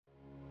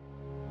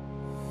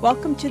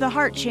Welcome to the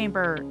Heart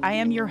Chamber. I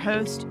am your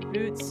host,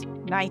 Boots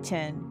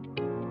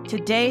Knighton.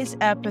 Today's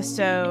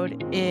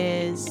episode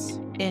is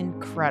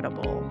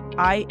incredible.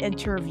 I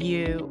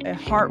interview a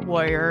heart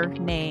warrior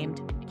named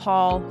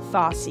Paul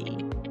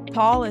Fasse.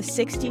 Paul is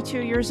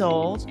 62 years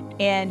old,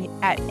 and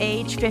at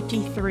age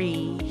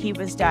 53, he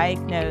was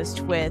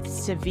diagnosed with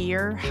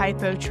severe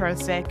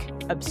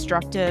hypertrophic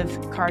obstructive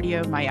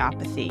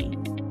cardiomyopathy.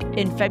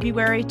 In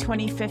February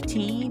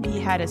 2015, he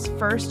had his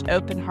first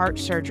open heart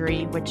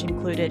surgery, which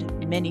included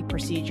many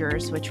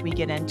procedures, which we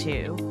get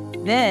into.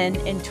 Then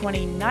in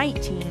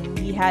 2019,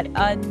 he had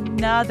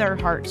another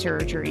heart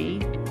surgery,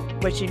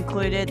 which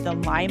included the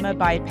Lima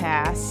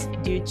bypass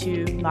due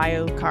to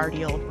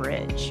myocardial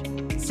bridge.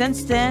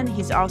 Since then,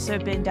 he's also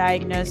been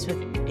diagnosed with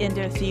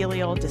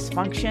endothelial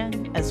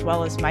dysfunction as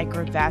well as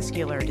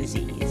microvascular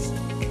disease.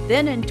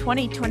 Then in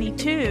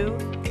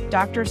 2022,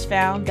 doctors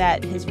found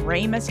that his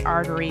ramus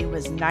artery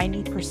was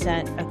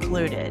 90%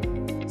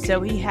 occluded,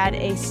 so he had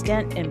a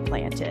stent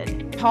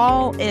implanted.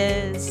 Paul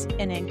is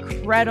an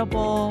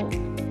incredible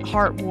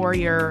heart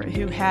warrior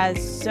who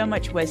has so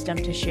much wisdom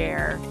to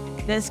share.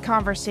 This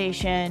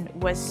conversation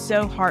was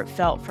so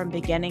heartfelt from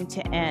beginning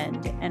to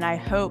end, and I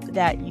hope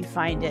that you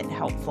find it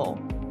helpful.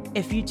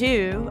 If you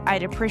do,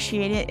 I'd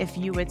appreciate it if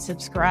you would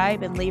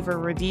subscribe and leave a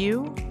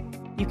review.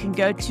 You can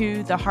go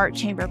to the Heart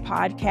Chamber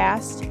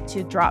podcast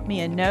to drop me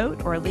a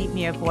note or leave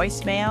me a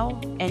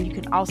voicemail, and you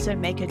can also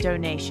make a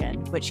donation,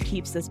 which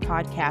keeps this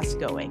podcast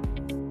going.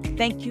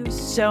 Thank you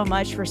so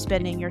much for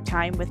spending your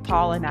time with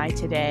Paul and I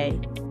today.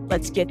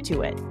 Let's get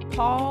to it.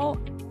 Paul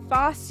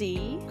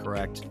Fasse.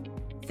 Correct.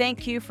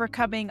 Thank you for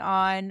coming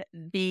on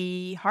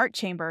the Heart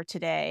Chamber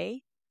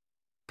today.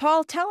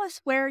 Paul, tell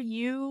us where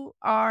you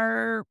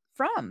are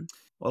from.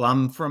 Well,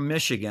 I'm from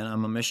Michigan.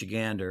 I'm a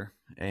Michigander,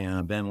 and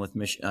I've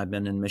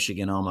been in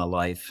Michigan all my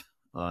life.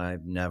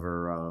 I've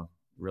never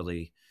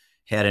really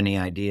had any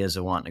ideas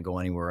of wanting to go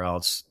anywhere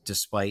else,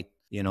 despite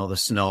the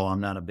snow.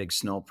 I'm not a big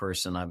snow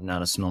person. I'm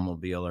not a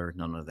snowmobiler,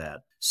 none of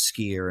that,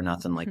 skier,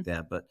 nothing like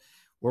that. But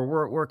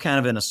we're kind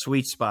of in a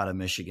sweet spot of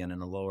Michigan in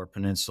the Lower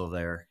Peninsula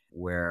there,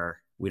 where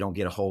we don't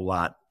get a whole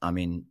lot. I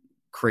mean,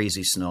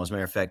 crazy snow. As a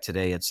matter of fact,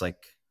 today it's like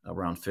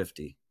around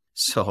 50.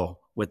 So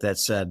with that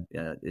said,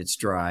 it's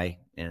dry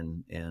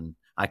and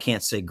I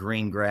can't say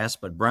green grass,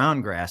 but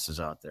brown grass is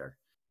out there.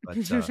 But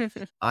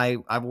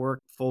I've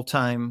worked full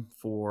time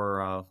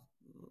for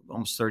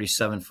almost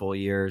 37 full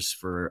years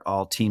for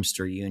all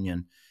Teamster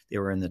Union. They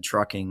were in the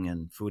trucking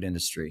and food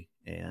industry,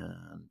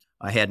 and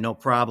I had no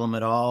problem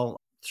at all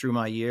through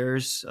my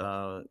years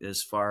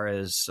as far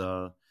as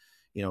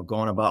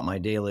going about my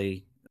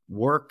daily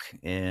work,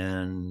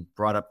 and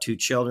brought up 2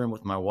 children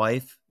with my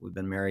wife. We've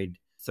been married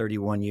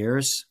 31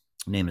 years.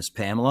 Her name is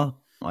Pamela.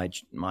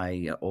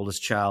 My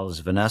oldest child is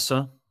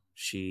Vanessa.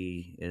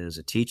 She is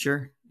a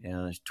teacher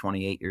and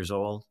 28 years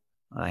old.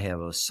 I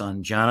have a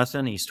son,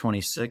 Jonathan. He's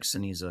 26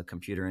 and he's a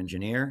computer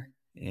engineer.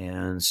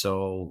 And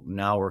so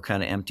now we're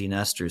kind of empty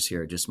nesters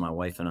here, just my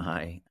wife and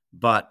I.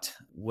 But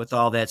with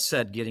all that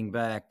said, getting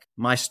back,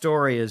 my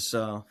story is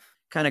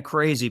kind of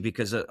crazy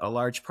because a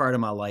large part of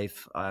my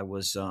life I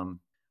was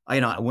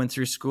I went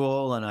through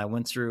school and I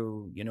went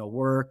through,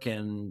 work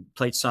and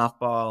played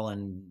softball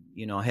and,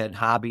 had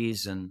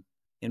hobbies and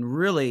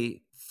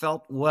really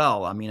felt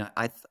well. I mean,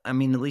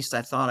 at least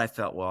I thought I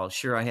felt well.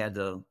 Sure, I had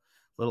the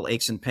little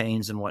aches and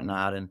pains and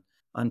whatnot. And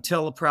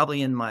until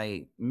probably in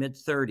my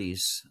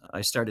mid-30s,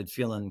 I started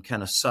feeling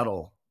kind of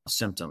subtle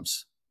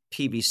symptoms,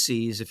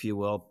 PVCs, if you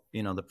will,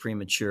 the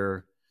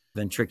premature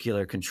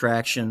ventricular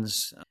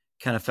contractions.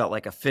 Kind of felt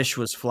like a fish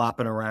was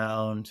flopping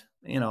around,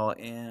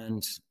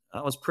 and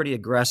I was pretty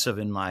aggressive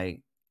in my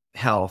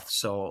health,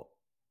 so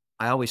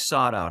I always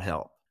sought out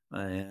help.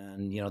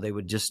 And, they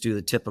would just do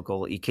the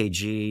typical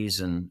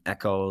EKGs and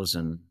echoes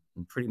and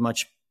pretty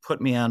much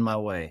put me on my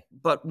way.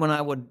 But when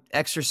I would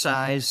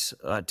exercise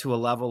to a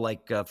level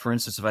like, for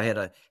instance, if I had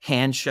a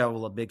hand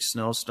shovel a big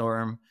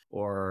snowstorm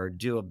or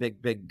do a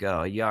big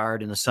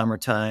yard in the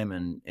summertime,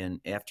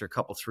 and after a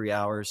couple, 3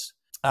 hours,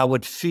 I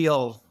would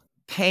feel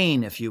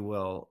pain, if you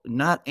will,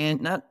 not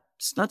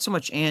so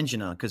much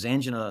angina, because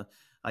angina,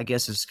 I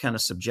guess, is kind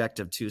of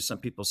subjective too. Some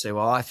people say,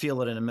 well, I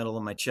feel it in the middle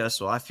of my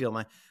chest.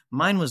 Well,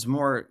 mine was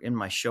more in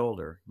my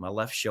shoulder, my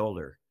left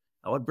shoulder.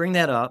 I would bring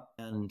that up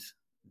and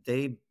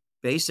they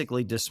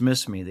basically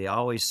dismissed me. They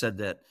always said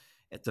that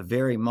at the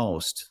very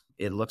most,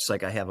 it looks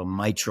like I have a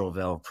mitral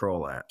valve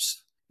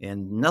prolapse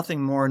and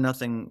nothing more,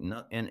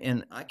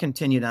 and I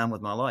continued on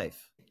with my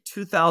life.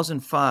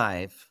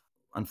 2005,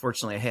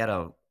 unfortunately, I had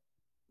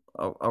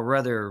a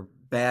rather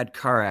bad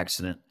car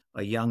accident.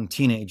 A young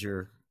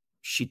teenager,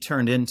 she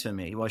turned into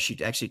me. Well,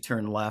 she actually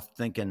turned left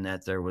thinking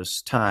that there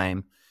was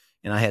time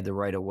and I had the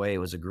right of way. It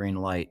was a green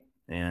light.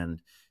 And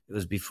it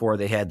was before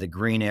they had the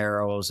green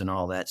arrows and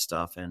all that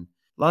stuff. And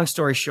long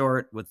story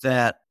short, with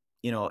that,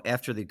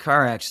 after the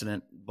car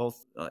accident,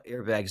 both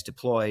airbags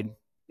deployed.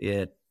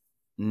 It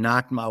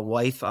knocked my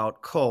wife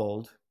out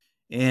cold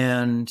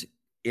and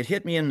it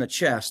hit me in the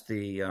chest.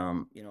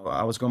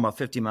 I was going about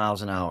 50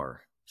 miles an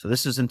hour. So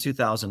this is in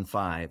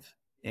 2005.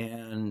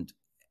 And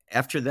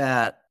after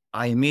that,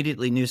 I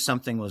immediately knew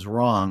something was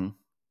wrong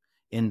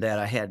in that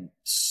I had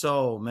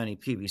so many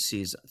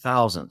PVCs,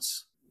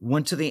 thousands.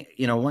 Went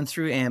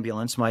through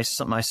ambulance. My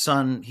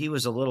son, he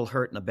was a little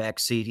hurt in the back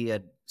seat. He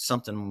had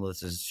something with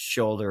his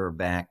shoulder or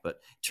back, but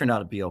it turned out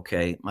to be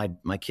okay.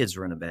 My kids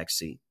were in the back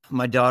seat.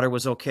 My daughter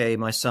was okay.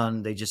 My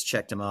son, they just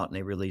checked him out and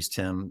they released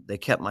him. They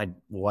kept my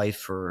wife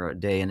for a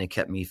day and they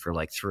kept me for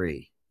like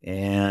 3.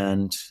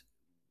 And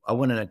I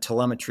went in a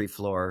telemetry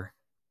floor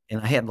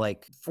and I had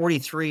like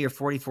 43 or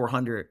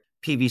 4,400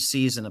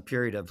 PVCs in a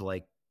period of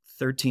like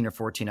 13 or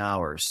 14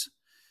 hours.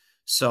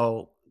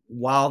 So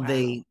while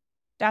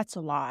that's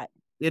a lot.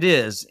 It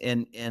is.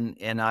 And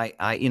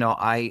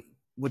I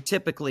would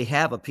typically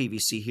have a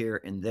PVC here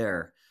and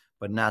there,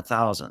 but not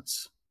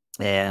thousands.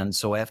 And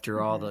so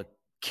after all the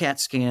CAT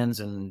scans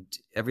and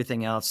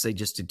everything else, they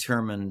just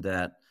determined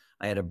that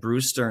I had a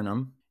bruised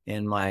sternum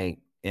in my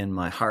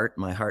heart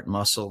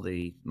muscle,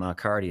 the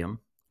myocardium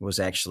was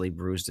actually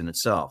bruised in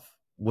itself.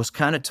 Was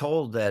kind of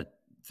told that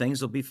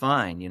things will be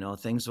fine,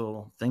 things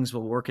will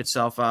work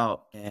itself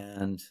out.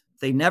 And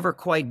they never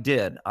quite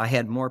did. I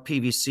had more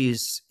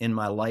PVCs in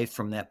my life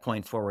from that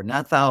point forward,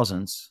 not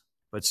thousands,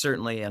 but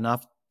certainly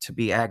enough to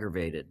be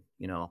aggravated,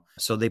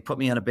 So they put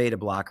me on a beta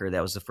blocker.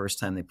 That was the first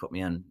time they put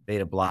me on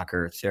beta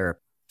blocker therapy.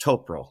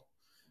 Toprol,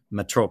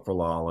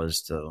 metoprolol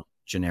is the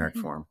generic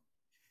form.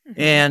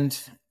 And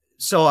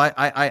so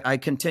I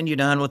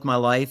continued on with my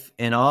life,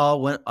 and all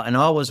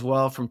was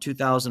well from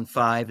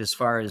 2005 as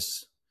far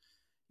as,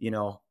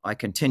 I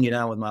continued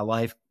on with my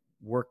life,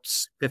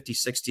 worked 50,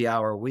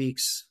 60-hour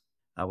weeks.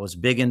 I was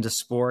big into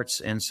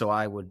sports, and so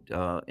I would,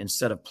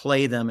 instead of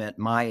play them at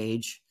my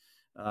age,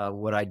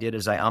 what I did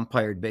is I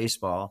umpired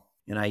baseball,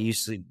 and I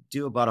used to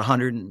do about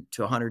 100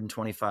 to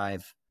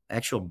 125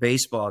 actual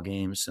baseball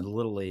games in the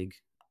Little League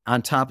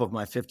on top of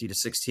my 50 to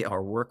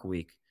 60-hour work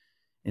week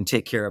and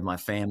take care of my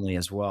family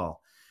as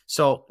well.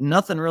 So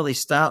nothing really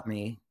stopped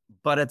me,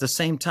 but at the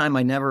same time,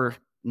 I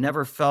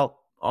never felt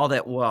all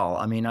that well.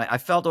 I mean, I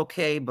felt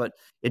okay, but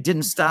it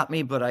didn't stop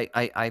me. But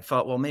I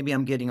felt, well, maybe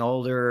I'm getting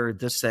older,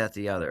 this, that,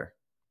 the other,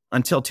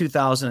 until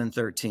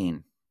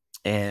 2013.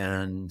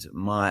 And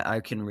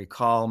I can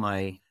recall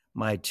my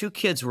 2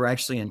 kids were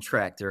actually in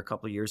track. They're a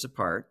couple of years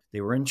apart.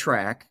 They were in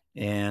track,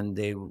 and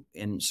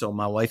so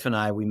my wife and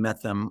I, we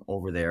met them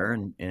over there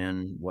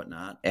and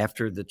whatnot.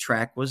 After the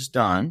track was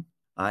done,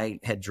 I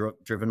had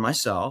driven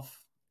myself,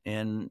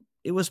 and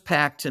it was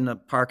packed in a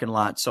parking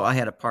lot. So I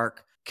had to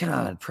park,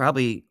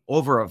 probably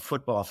over a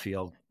football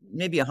field,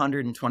 maybe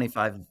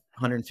 125,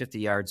 150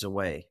 yards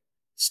away.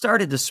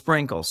 Started to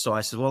sprinkle. So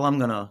I said, well, I'm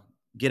going to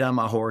get on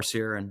my horse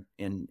here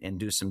and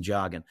do some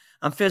jogging.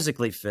 I'm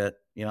physically fit.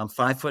 I'm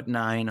 5'9",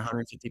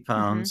 150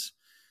 pounds,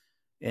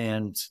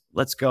 and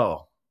let's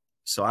go.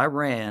 So I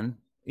ran,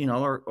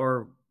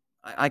 or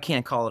I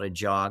can't call it a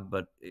jog,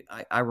 but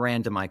I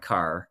ran to my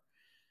car.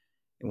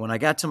 And when I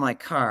got to my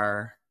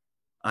car,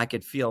 I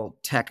could feel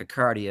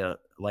tachycardia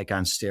like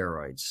on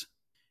steroids.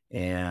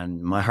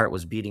 And my heart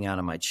was beating out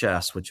of my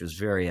chest, which was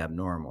very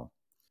abnormal.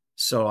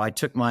 So I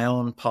took my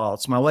own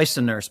pulse. My wife's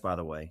a nurse, by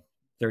the way,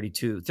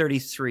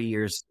 33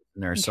 years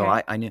nurse. Okay.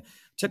 So I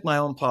took my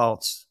own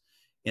pulse.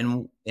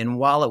 And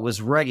while it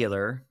was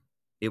regular,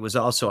 it was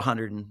also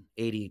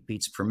 180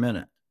 beats per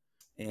minute.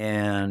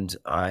 And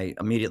I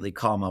immediately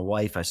called my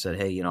wife. I said,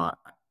 hey,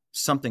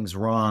 something's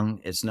wrong.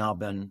 It's now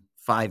been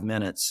 5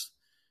 minutes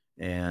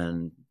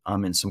and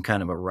I'm in some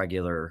kind of a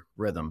regular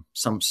rhythm,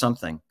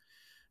 something.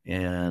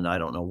 And I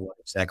don't know what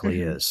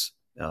exactly is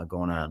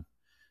going on.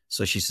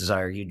 So she says,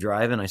 are you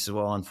driving? I said,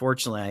 well,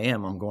 unfortunately I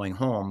am. I'm going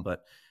home,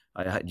 but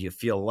do you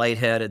feel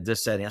lightheaded,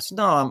 this, that? And I said,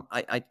 no,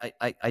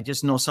 I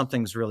just know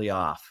something's really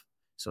off.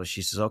 So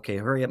she says, okay,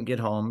 hurry up and get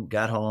home.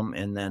 Got home.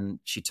 And then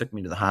she took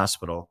me to the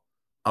hospital.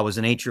 I was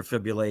in atrial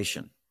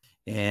fibrillation,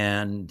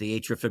 and the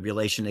atrial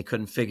fibrillation, they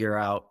couldn't figure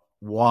out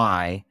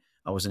why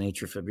I was in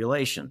atrial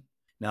fibrillation.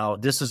 Now,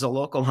 this is a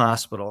local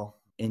hospital,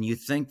 and you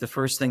think the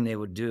first thing they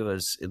would do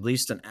is at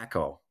least an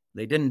echo.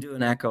 They didn't do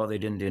an echo. They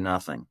didn't do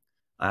nothing.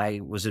 I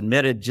was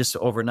admitted just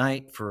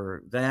overnight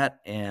for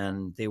that,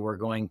 and they were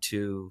going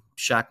to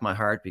shock my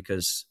heart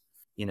because,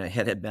 it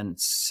had been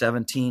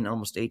 17,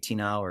 almost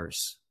 18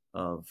 hours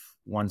of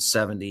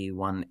 170,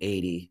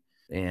 180.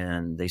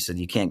 And they said,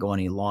 you can't go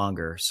any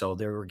longer. So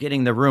they were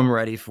getting the room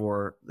ready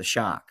for the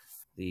shock,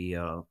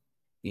 the,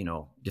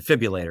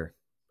 defibrillator.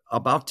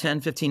 About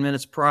 10, 15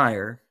 minutes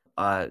prior,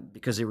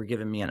 because they were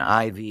giving me an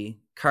IV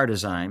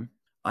cardazyme,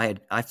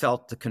 I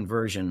felt the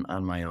conversion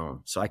on my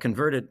own. So I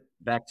converted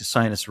back to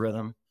sinus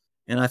rhythm,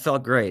 and I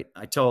felt great.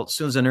 As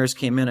soon as the nurse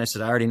came in, I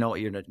said, I already know what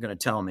you're going to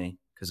tell me,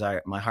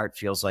 because my heart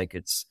feels like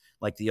it's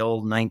like the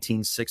old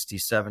 1960,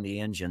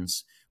 70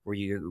 engines where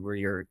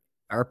your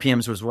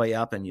RPMs was way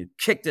up and you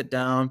kicked it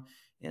down,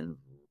 and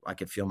I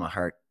could feel my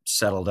heart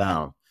settle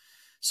down.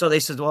 So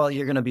they said, well,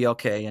 you're going to be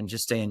okay, and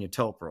just stay in your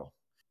Toprol.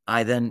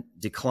 I then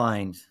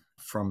declined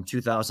from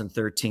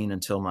 2013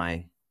 until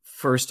my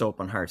first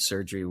open heart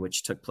surgery,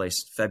 which took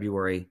place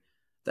February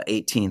the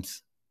 18th,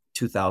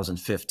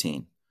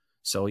 2015.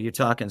 So you're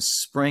talking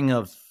spring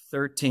of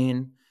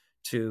 13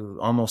 to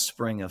almost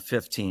spring of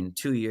 15,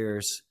 2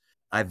 years.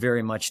 I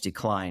very much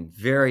declined.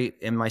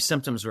 And my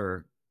symptoms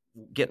were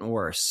getting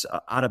worse,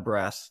 out of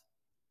breath,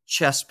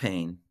 chest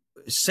pain,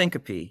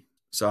 syncope.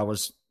 So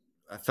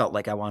I felt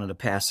like I wanted to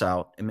pass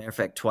out. As a matter of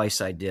fact,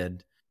 twice I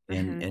did,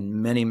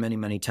 and many, many,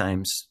 many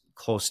times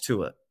close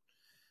to it.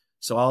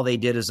 So all they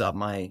did is up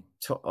my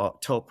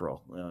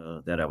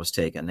Toprol that I was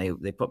taking.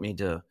 They put me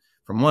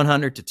from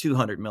 100 to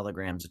 200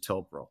 milligrams of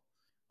Toprol.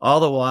 All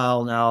the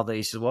while now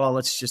they said, well,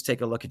 let's just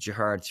take a look at your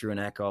heart through an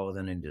echo.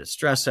 Then they did a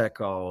stress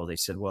echo. They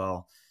said,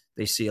 well,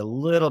 they see a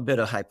little bit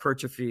of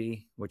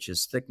hypertrophy, which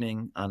is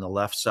thickening on the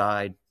left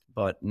side,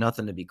 but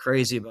nothing to be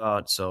crazy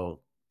about.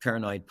 So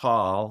Paranoid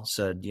Paul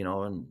said,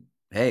 and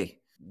hey,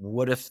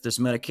 what if this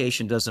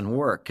medication doesn't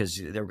work? Because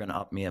they were going to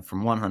up me up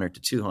from 100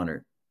 to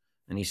 200.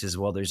 And he says,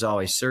 well, there's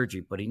always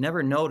surgery. But he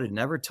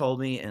never told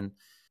me. And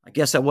I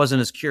guess I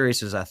wasn't as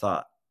curious as I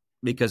thought,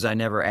 because I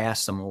never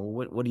asked him,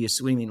 well, what do you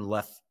mean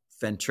left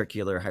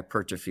ventricular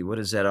hypertrophy? What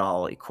does that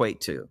all equate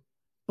to?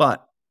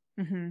 But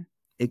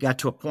it got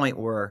to a point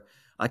where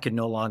I could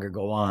no longer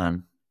go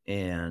on,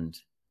 and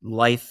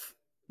my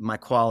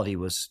quality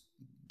was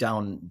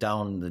down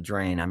the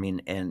drain. I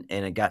mean, and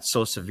it got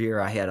so severe.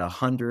 I had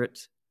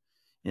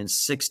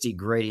 160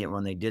 gradient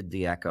when they did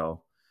the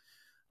echo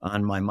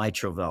on my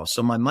mitral valve.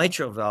 So my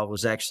mitral valve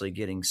was actually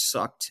getting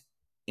sucked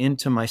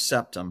into my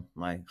septum,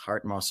 my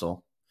heart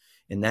muscle.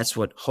 And that's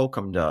what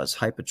HOCM does,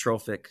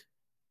 hypertrophic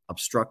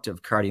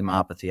obstructive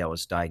cardiomyopathy I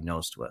was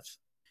diagnosed with.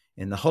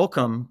 And the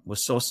HOCM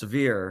was so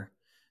severe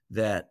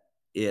that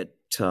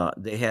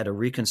they had to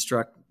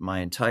reconstruct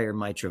my entire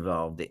mitral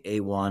valve, the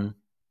A1,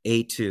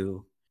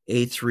 A2,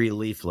 A3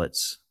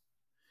 leaflets.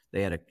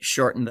 They had to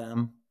shorten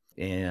them,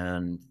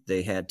 and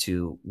they had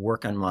to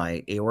work on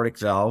my aortic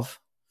valve.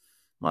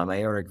 My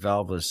aortic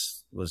valve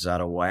was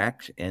out of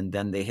whack. And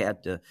then they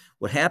had to,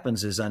 what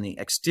happens is on the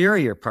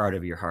exterior part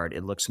of your heart,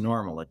 it looks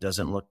normal. It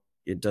doesn't look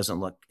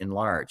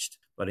enlarged.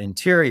 But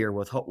interior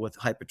with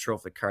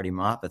hypertrophic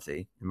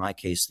cardiomyopathy, in my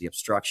case, the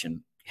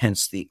obstruction,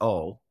 hence the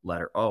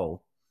letter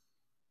O,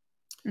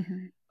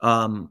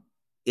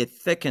 it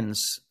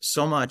thickens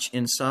so much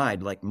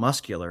inside, like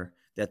muscular,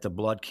 that the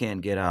blood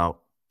can't get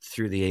out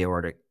through the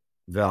aortic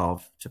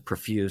valve to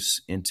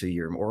perfuse into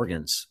your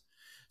organs.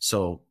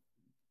 So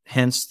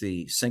hence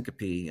the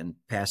syncope and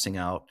passing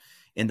out.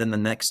 And then the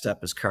next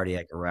step is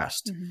cardiac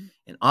arrest.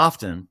 And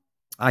often,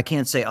 I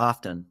can't say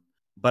often,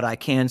 but I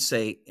can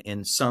say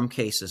in some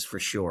cases for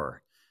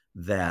sure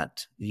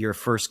that your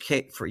first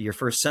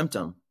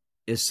symptom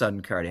is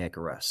sudden cardiac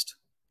arrest.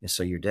 And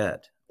so you're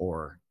dead.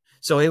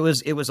 So it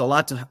was a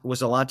lot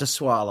to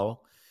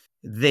swallow.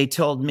 They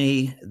told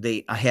me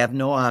I have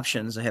no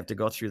options. I have to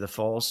go through the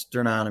full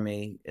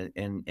sternotomy,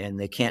 and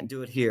they can't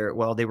do it here.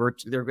 Well, they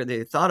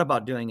thought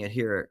about doing it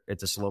here at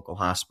this local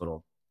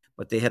hospital,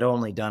 but they had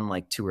only done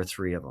like 2 or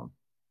 3 of them.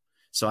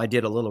 So I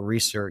did a little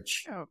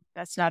research. Oh,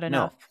 that's not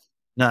enough.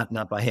 No,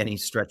 not by any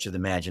stretch of the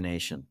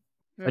imagination.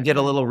 I did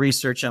a little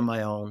research on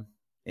my own,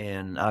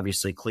 and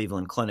obviously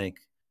Cleveland Clinic,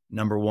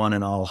 #1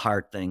 in all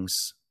heart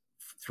things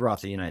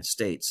throughout the United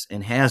States,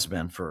 and has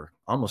been for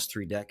almost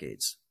 3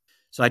 decades.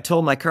 So I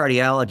told my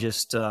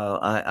cardiologist,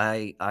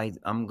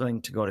 I'm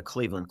going to go to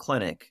Cleveland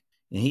Clinic.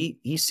 And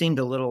he seemed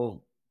a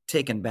little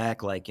taken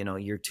back, like,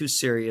 you're too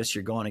serious.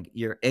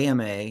 You're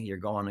AMA, you're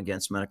going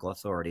against medical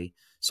authority.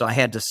 So I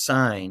had to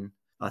sign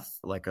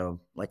like a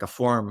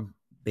form,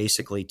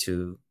 basically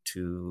to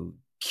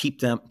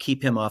keep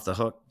him off the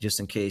hook just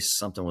in case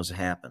something was to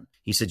happen.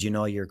 He said,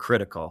 you're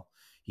critical.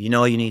 You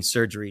need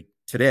surgery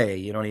today.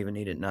 You don't even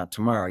need it not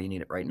tomorrow. You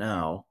need it right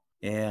now.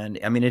 And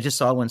I mean, it just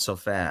all went so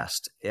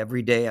fast.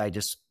 Every day I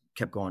just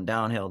kept going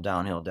downhill,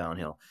 downhill,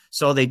 downhill.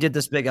 So they did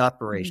this big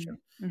operation.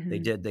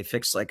 They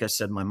fixed, like I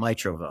said, my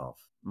mitral valve,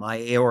 my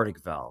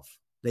aortic valve.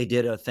 They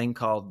did a thing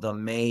called the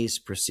Maze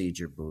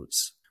procedure,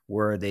 Boots,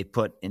 where they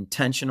put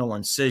intentional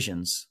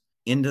incisions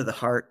into the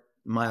heart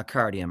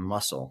myocardium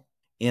muscle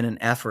in an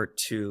effort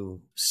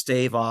to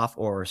stave off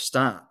or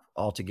stop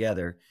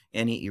altogether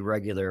any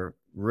irregular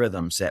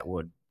rhythms that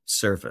would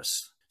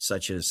surface,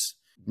 such as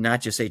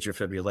not just atrial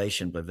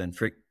fibrillation, but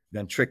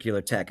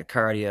ventricular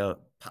tachycardia,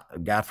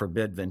 God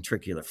forbid,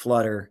 ventricular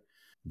flutter,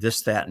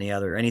 this, that, and the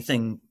other,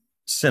 anything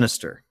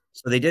sinister.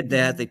 So they did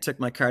that. They took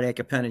my cardiac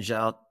appendage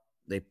out.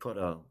 They put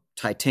a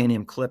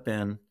titanium clip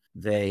in.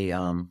 They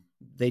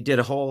did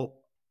a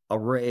whole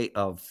array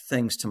of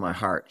things to my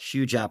heart.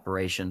 Huge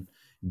operation.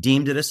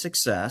 Deemed it a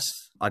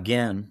success.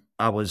 Again,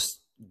 I was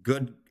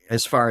good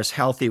as far as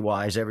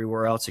healthy-wise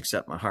everywhere else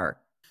except my heart.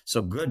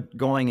 So good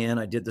going in.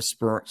 I did the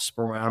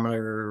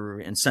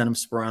spirometer, incentive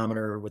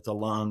spirometer with the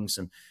lungs,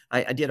 and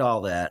I did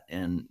all that.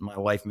 And my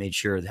wife made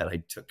sure that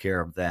I took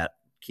care of that,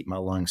 keep my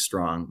lungs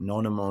strong,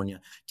 no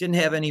pneumonia, didn't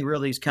have any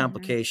really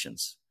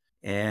complications.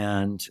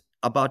 And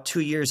about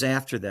 2 years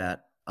after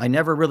that, I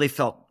never really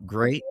felt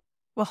great.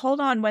 Well, hold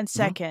on one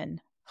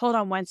second. Hold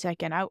on one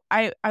second.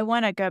 I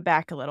want to go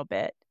back a little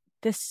bit.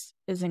 This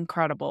is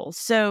incredible.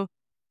 So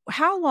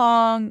how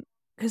long,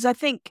 because I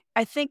think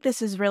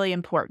this is really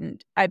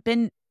important. I've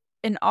been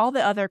in all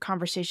the other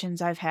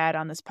conversations I've had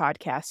on this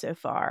podcast so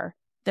far,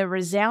 the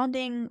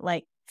resounding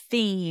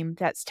theme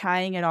that's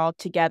tying it all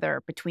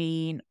together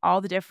between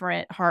all the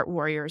different heart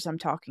warriors I'm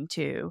talking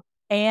to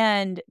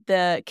and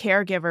the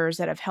caregivers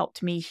that have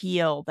helped me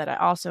heal that I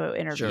also Sure.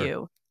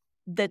 interview.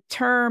 The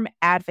term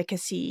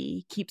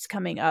advocacy keeps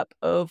coming up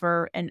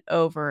over and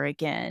over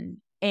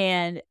again.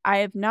 And I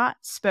have not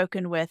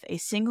spoken with a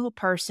single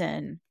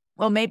person,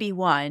 well, maybe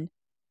one,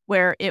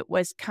 where it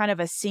was kind of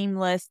a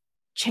seamless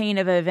chain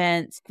of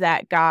events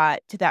that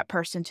got to that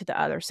person to the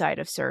other side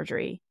of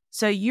surgery.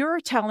 So you're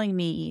telling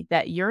me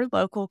that your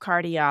local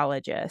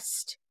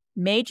cardiologist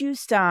made you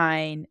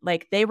sign,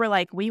 like they were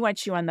like, we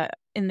want you in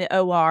the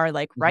OR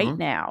like right Hmm.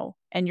 now.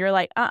 And you're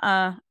like,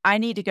 I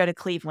need to go to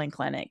Cleveland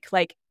Clinic.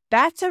 Like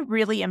that's a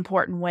really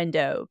important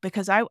window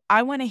because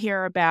I want to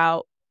hear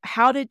about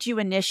how did you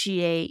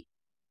initiate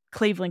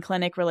Cleveland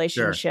Clinic Sure.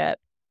 relationship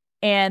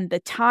and the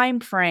time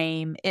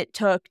frame it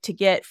took to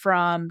get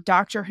from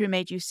doctor who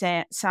made you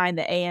sign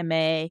the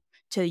AMA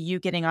to you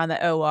getting on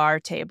the OR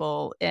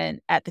table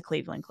at the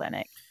Cleveland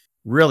Clinic.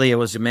 Really, it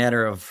was a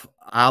matter of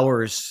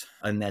hours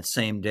on that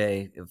same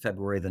day,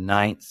 February the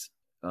 9th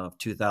of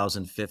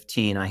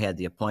 2015. I had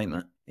the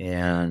appointment.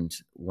 And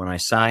when I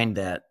signed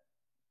that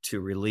to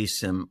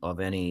release him of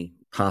any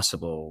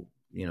possible,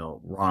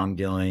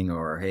 wrongdoing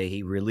or, hey,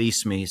 he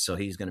released me, so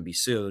he's going to be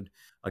sued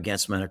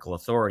against medical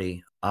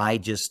authority, I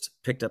just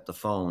picked up the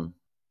phone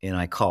and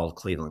I called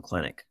Cleveland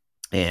Clinic.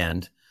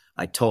 And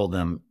I told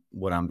them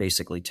what I'm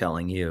basically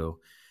telling you,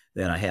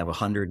 that I have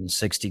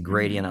 160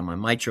 gradient on my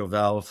mitral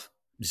valve.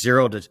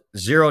 Zero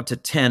to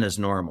 10 is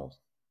normal,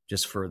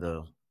 just for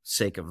the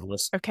sake of the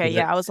list. Okay,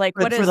 yeah, I was like,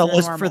 what For is the the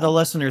list, for the normal?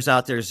 listeners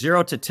out there,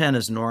 0 to 10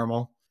 is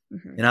normal,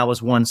 Mhm, and I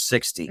was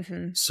 160.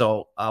 mhm.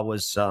 So I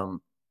was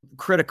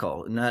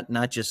critical,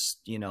 not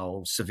just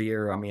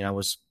severe. I mean,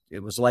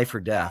 it was life or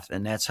death,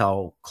 and that's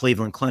how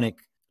Cleveland Clinic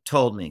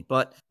told me.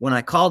 But when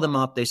I called them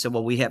up, they said,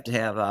 well, we have to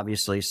have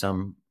obviously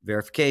some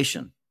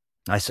verification.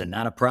 I said,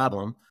 not a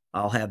problem.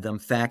 I'll have them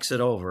fax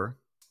it over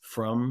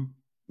from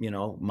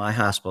my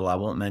hospital. I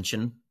won't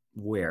mention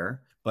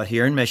where, but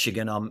here in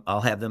Michigan,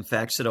 I'll have them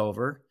fax it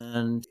over,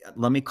 and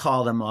let me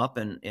call them up,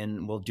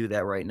 and we'll do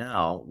that right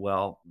now.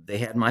 Well, they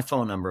had my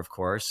phone number, of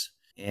course,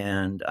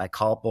 and I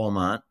called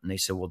Beaumont, and they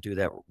said, we'll do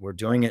that. We're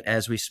doing it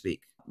as we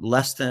speak.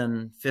 Less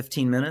than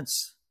 15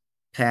 minutes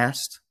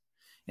passed,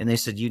 and they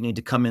said, you need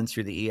to come in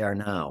through the ER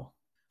now.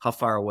 How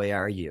far away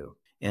are you?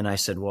 And I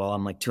said, well,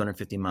 I'm like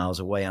 250 miles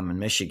away. I'm in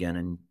Michigan,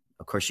 and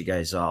of course,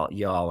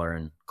 y'all are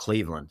in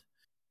Cleveland.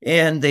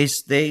 And they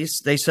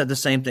said the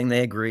same thing.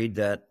 They agreed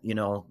that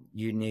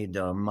you need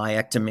a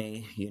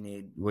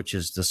myectomy, which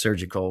is the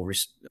surgical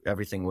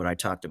everything what I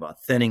talked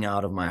about, thinning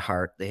out of my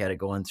heart. They had to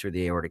go in through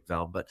the aortic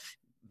valve. But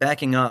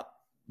backing up,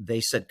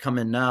 they said come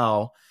in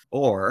now,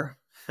 or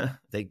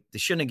they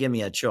shouldn't have given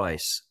me a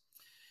choice.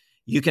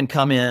 You can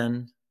come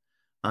in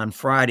on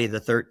Friday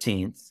the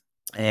 13th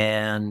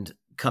and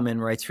come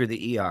in right through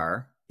the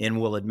ER,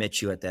 and we'll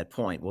admit you at that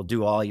point. We'll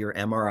do all your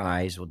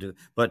MRIs.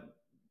 But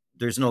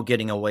there's no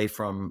getting away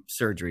from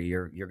surgery.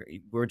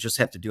 We'll just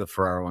have to do it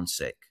for our own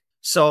sake.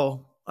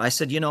 So I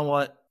said, you know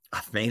what?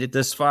 I've made it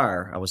this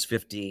far. I was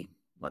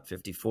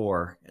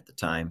 54 at the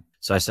time.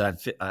 So I said,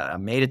 I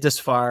made it this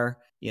far.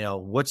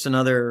 What's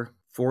another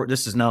 4?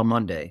 This is now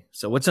Monday.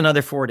 So what's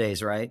another 4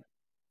 days, right?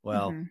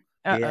 Well, Mhm.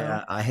 Uh-oh.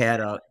 yeah, I had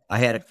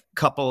a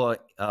couple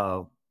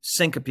of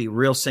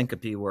real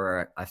syncope,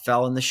 where I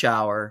fell in the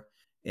shower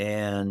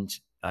and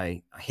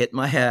I hit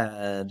my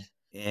head.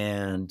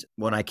 And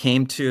when I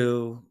came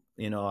to,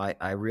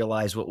 I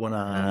realized what went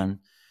on,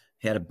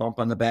 had a bump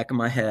on the back of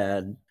my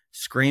head,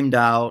 screamed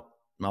out.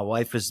 My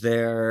wife was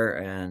there,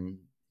 and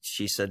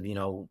she said,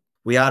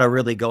 we ought to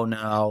really go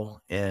now.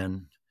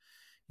 And,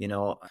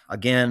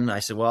 again, I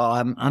said, well,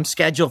 I'm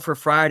scheduled for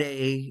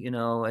Friday, at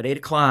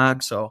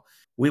 8:00. So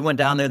we went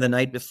down there the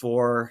night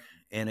before.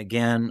 And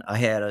again, I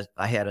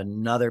had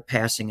another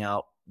passing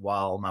out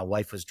while my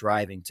wife was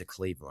driving to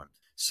Cleveland.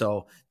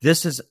 So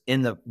this is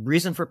in the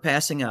reason for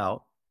passing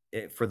out,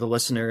 for the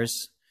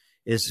listeners,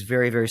 is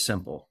very, very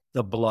simple.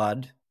 The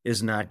blood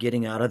is not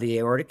getting out of the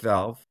aortic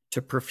valve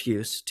to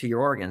perfuse to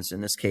your organs,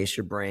 in this case,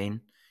 your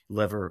brain,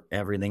 liver,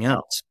 everything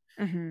else.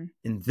 Mhm.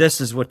 And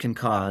this is what can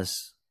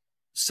cause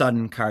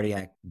sudden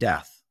cardiac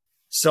death.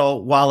 So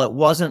while it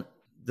wasn't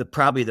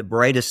probably the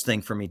brightest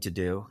thing for me to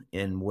do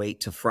and wait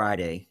to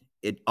Friday,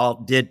 it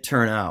all did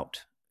turn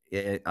out.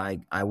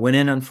 I went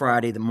in on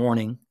Friday the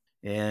morning,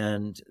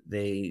 and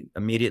they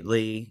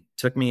immediately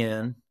took me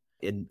in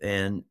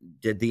and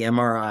did the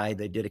MRI.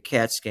 They did a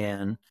CAT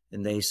scan,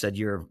 and they said,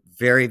 you're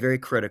very, very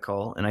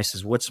critical. And I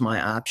says, what's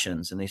my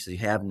options? And they said, you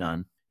have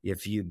none.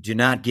 If you do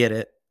not get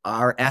it,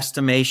 our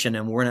estimation,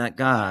 and we're not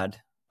God,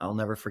 I'll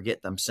never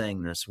forget them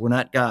saying this, we're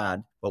not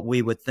God, but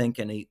we would think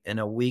in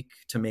a week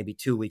to maybe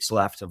 2 weeks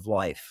left of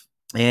life.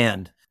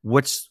 And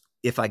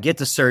if I get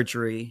the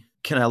surgery,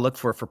 can I look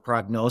for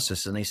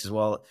prognosis? And they says,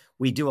 well,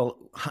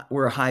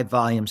 we're a high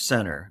volume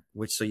center,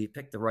 so you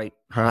pick the right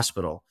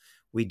hospital.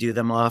 We do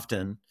them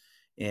often,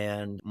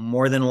 and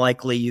more than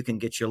likely you can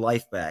get your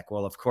life back.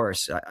 Well, of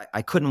course,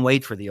 I couldn't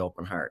wait for the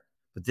open heart.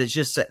 But that's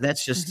just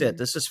it.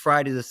 This is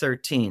Friday the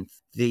 13th.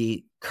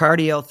 The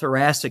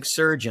cardiothoracic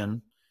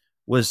surgeon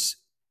was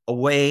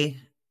away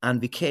on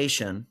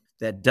vacation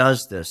that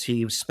does this.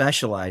 He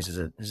specializes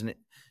in it.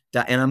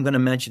 And I'm going to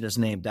mention his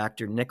name,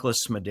 Dr.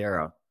 Nicholas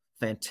Madera.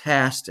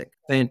 Fantastic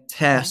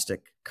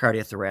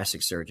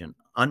cardiothoracic surgeon.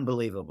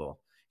 Unbelievable.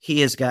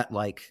 He has got,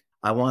 like,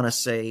 I want to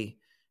say,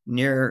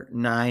 near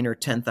 9 or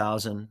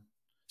 10,000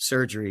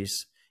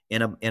 surgeries,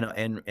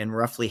 and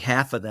roughly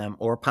half of them,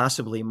 or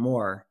possibly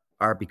more,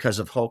 are because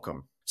of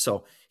hokum.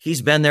 So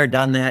he's been there,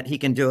 done that. He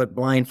can do it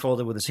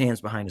blindfolded with his hands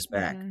behind his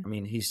back. I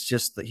mean, he's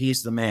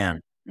the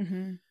man.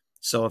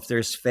 So if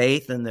there's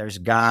faith and there's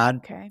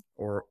God,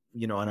 or,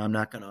 and I'm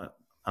not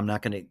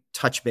going to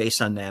touch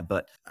base on that,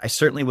 but I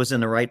certainly was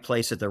in the right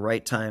place at the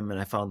right time, and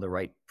I found the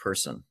right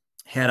person.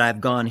 Had I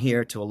gone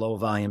here to a low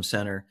volume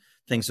center,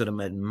 things would have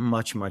been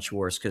much, much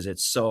worse, because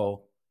it's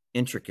so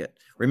intricate.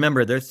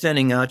 Remember, they're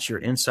thinning out your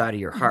inside of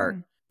your heart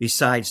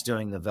besides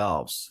doing the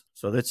valves.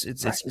 So it's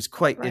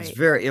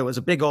it was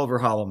a big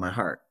overhaul of my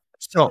heart.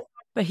 So,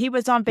 but he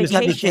was on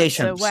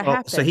vacation. So what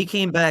happened? So he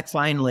came back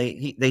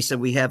finally. They said,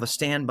 we have a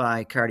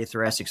standby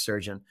cardiothoracic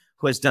surgeon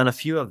who has done a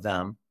few of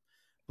them,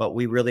 but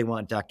we really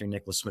want Dr.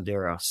 Nicholas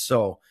Madera.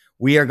 So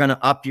we are going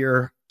to up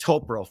your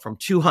Topril from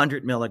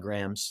 200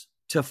 milligrams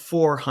to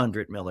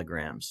 400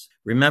 milligrams.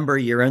 Remember,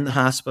 you're in the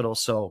hospital,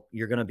 so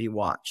you're going to be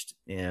watched.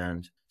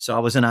 And so I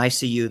was in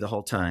ICU the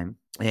whole time.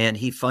 And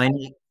he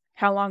finally...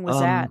 How long was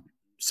that?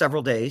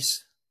 Several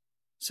days.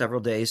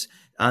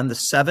 On the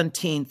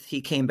 17th,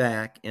 he came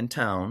back in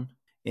town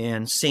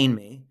and seen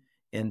me.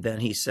 And then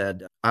he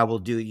said, I will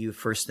do you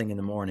first thing in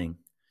the morning.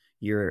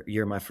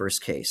 You're my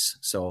first case.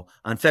 So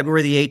on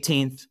February the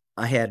 18th,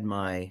 I had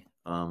my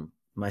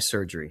my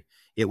surgery.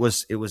 It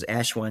was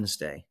Ash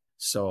Wednesday.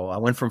 So I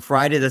went from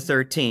Friday the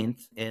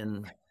 13th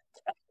and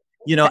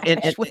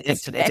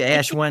to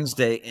Ash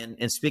Wednesday.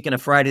 And speaking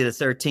of Friday the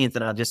 13th,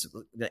 and I'll just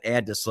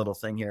add this little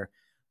thing here.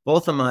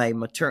 Both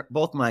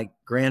my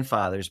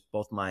grandfathers,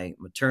 both my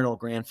maternal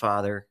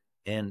grandfather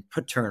and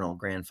paternal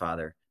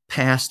grandfather,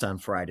 passed on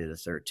Friday the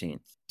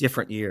 13th,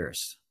 different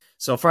years.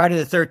 So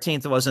Friday the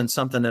 13th wasn't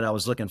something that I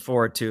was looking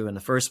forward to in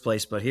the first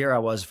place, but here I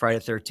was, Friday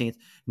the 13th.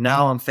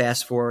 Now I'm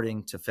fast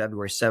forwarding to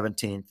February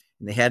 17th,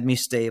 and they had me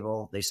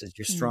stable. They said,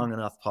 you're strong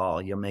enough, Paul.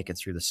 You'll make it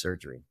through the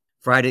surgery.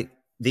 Friday,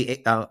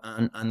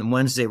 on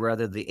Wednesday,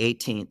 rather, the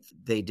 18th,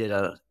 they did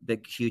a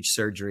big, huge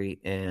surgery,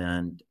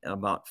 and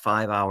about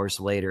 5 hours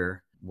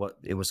later,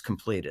 it was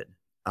completed.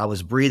 I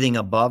was breathing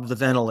above the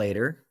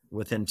ventilator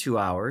within 2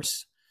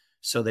 hours,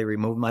 so they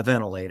removed my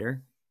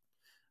ventilator.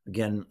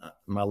 Again,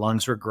 my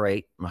lungs were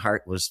great. My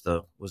heart was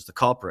the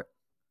culprit.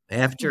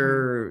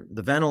 After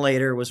the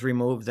ventilator was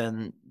removed,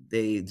 then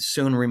they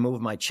soon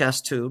removed my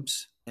chest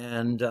tubes,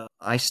 and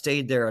I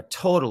stayed there a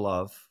total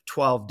of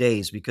 12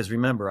 days, because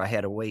remember, I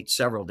had to wait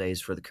several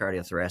days for the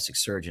cardiothoracic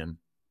surgeon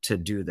to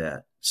do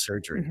that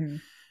surgery.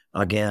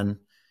 Again,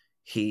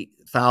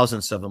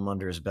 thousands of them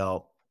under his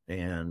belt.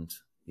 And,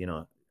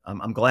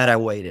 I'm glad I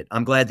waited.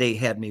 I'm glad they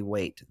had me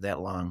wait that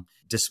long,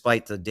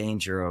 despite the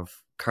danger of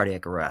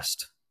cardiac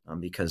arrest,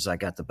 because I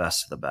got the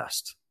best of the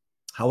best.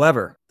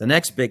 However, the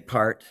next big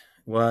part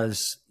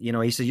was,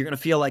 he said, you're going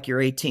to feel like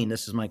you're 18.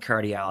 This is my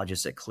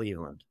cardiologist at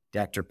Cleveland,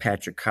 Dr.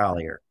 Patrick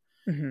Collier.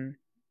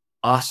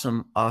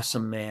 Awesome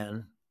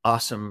man,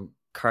 awesome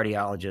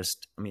cardiologist.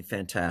 I mean,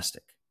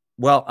 fantastic.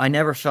 Well, I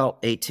never felt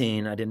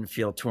 18. I didn't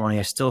feel 20.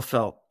 I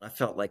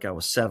felt like I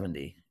was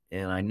 70.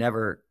 And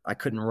I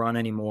couldn't run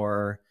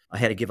anymore. I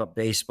had to give up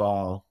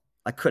baseball.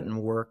 I couldn't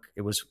work.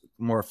 It was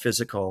more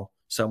physical.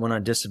 So I went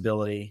on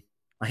disability.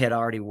 I had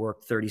already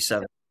worked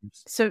 37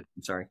 years. So,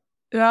 I'm sorry.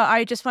 Well,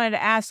 I just wanted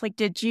to ask,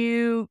 did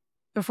you,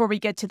 before we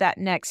get to that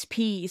next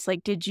piece,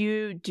 did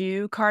you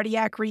do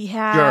cardiac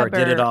rehab? Sure,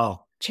 did it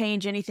all.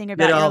 Change anything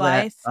about your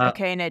life?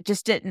 Okay, and it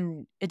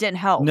didn't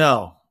help.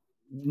 No,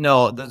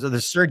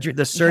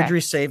 the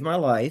surgery saved my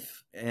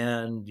life,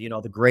 and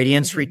the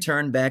gradients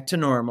returned back to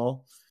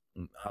normal.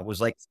 I was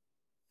like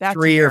That's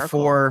 3 or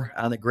 4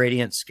 on the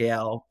gradient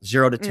scale.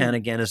 0 to 10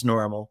 again is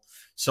normal.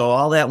 So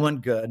all that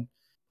went good.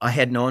 I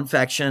had no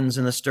infections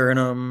in the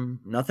sternum,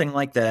 nothing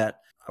like that.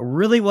 I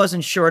really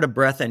wasn't short of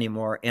breath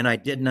anymore, and I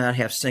did not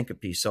have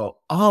syncope. So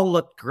all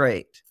looked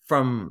great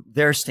from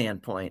their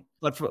standpoint.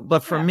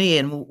 But for me,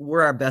 and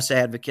we're our best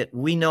advocate,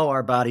 we know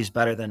our bodies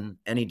better than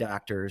any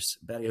doctors,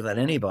 better than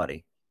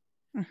anybody.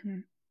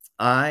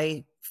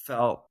 I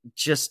felt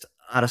just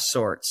out of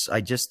sorts.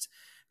 I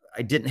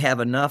didn't have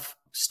enough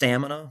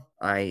stamina.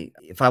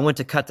 If I went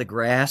to cut the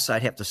grass,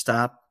 I'd have to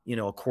stop,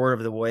 a quarter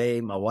of the way.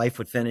 My wife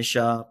would finish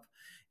up,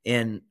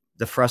 and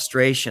the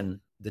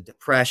frustration, the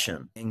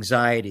depression,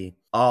 anxiety,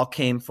 all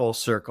came full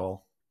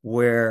circle,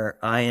 where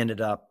I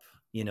ended up,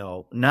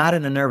 not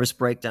in a nervous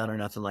breakdown or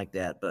nothing like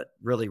that, but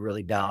really,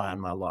 really down on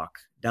my luck,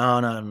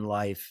 down on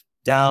life,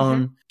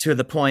 down to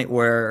the point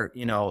where,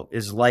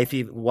 is life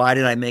even, why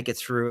did I make it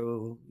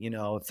through?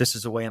 If this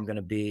is the way I'm going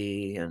to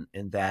be,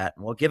 and that.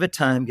 Well, give it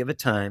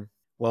time.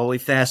 Well, we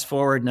fast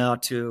forward now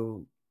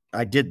to,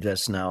 I did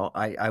this now.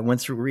 I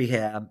went through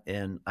rehab,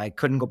 and I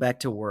couldn't go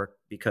back to work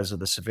because of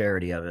the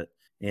severity of it.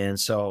 And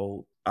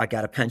so I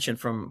got a pension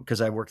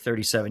because I worked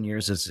 37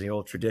 years as the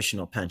old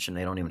traditional pension.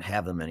 They don't even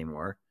have them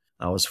anymore.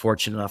 I was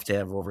fortunate enough to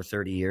have over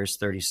 30 years,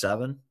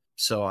 37.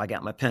 So I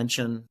got my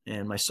pension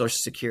and my Social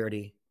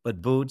Security.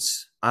 But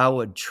Boots, I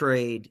would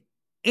trade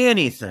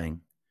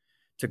anything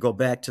to go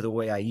back to the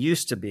way I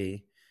used to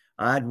be.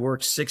 I'd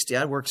work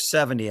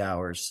 70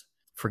 hours.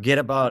 Forget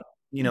about,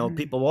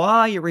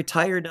 people, you're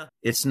retired.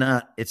 It's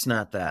not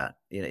that.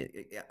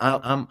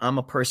 I'm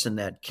a person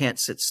that can't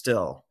sit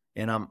still.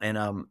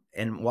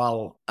 And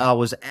while I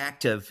was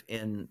active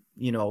in,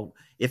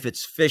 if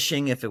it's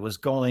fishing, if it was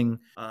going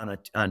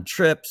on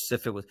trips,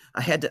 if it was,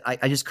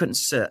 I just couldn't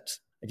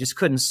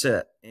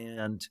sit.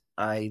 And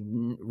I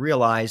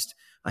realized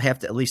I have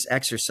to at least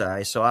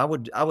exercise. So I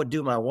would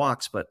do my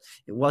walks, but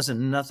it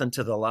wasn't nothing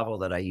to the level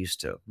that I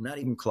used to, not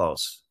even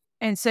close.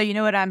 And so,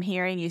 what I'm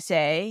hearing you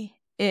say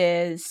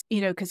is,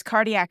 because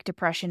cardiac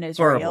depression is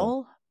Horrible.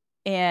 real.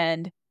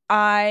 And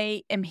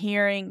I am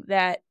hearing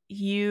that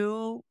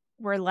you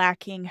were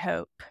lacking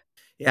hope.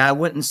 Yeah, I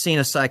went and seen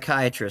a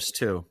psychiatrist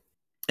too.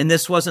 And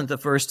this wasn't the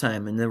first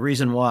time. And the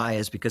reason why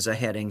is because I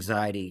had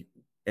anxiety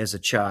as a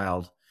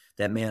child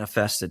that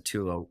manifested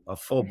to a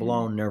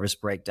full-blown nervous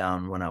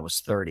breakdown when I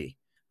was 30.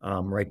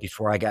 Right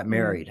before I got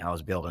married, I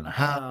was building a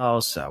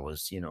house. I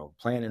was,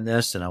 planning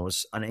this, and I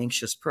was an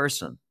anxious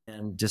person.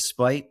 And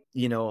despite,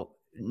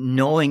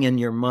 knowing in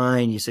your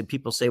mind,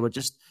 people say, well,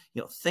 just,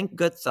 think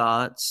good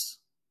thoughts,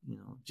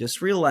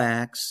 just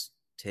relax,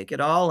 take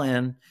it all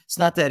in. It's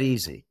not that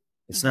easy.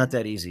 It's not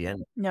that easy.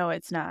 And no,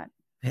 it's not.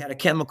 I had a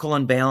chemical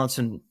imbalance,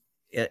 and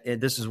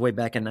this is way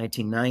back in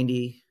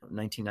 1990,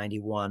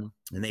 1991.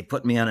 And they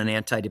put me on an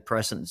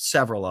antidepressant,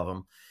 several of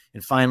them,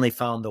 and finally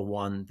found the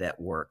one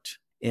that worked.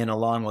 And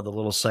along with a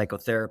little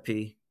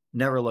psychotherapy,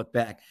 never looked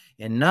back.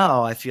 And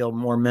now I feel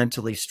more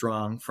mentally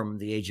strong from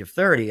the age of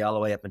 30 all the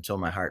way up until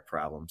my heart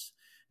problems.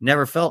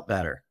 Never felt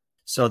better.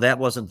 So that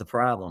wasn't the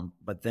problem.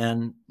 But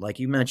then, like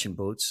you mentioned,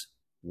 Boots,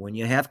 when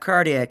you have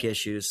cardiac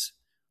issues,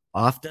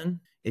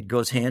 often it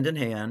goes hand in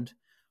hand,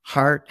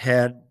 heart,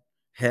 head,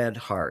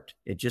 heart.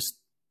 It's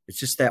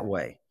just that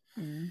way.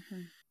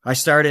 Mm-hmm. I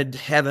started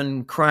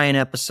having crying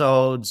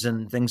episodes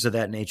and things of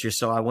that nature.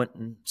 So I went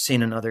and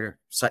seen another,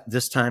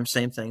 this time,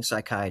 same thing,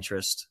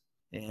 psychiatrist.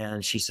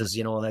 And she says,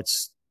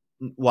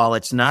 while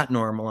it's not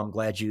normal, I'm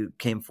glad you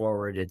came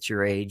forward at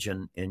your age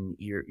and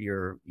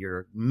you're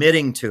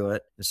admitting to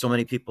it. And so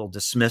many people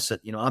dismiss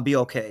it. I'll be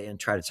okay and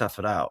try to tough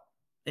it out.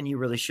 And you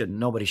really shouldn't.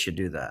 Nobody should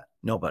do that.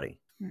 Nobody.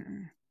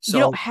 Mm-mm. So,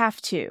 you don't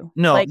have to.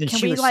 No.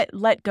 Can we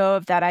let go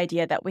of that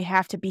idea that we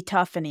have to be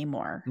tough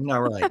anymore? No,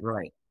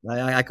 right.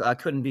 I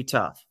couldn't be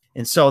tough.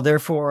 And so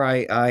therefore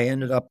I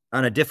ended up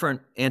on a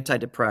different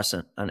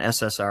antidepressant, an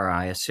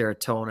SSRI, a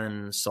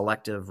serotonin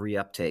selective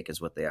reuptake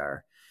is what they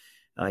are.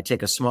 I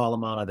take a small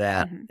amount of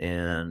that,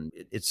 and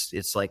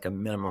it's like a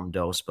minimum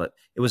dose, but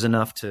it was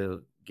enough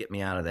to get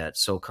me out of that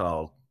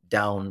so-called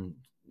down,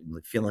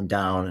 feeling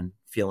down and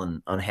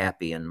feeling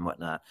unhappy and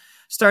whatnot.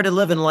 Started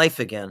living life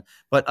again.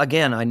 But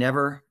again, I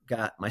never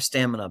got my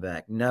stamina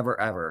back. Never,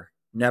 ever.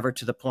 Never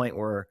to the point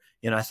where,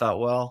 I thought,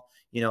 well,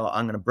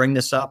 I'm going to bring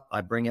this up.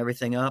 I bring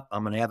everything up.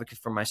 I'm an advocate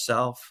for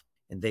myself.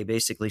 And they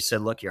basically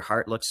said, look, your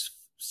heart looks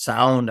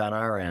sound on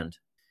our end.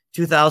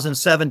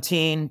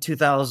 2017,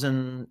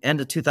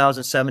 end of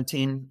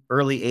 2017,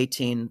 early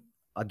 18,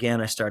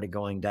 again, I started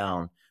going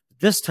down.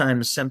 This time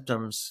the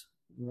symptoms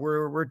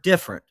were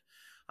different.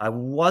 I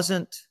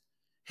wasn't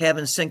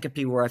having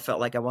syncope where I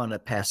felt like I wanted to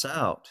pass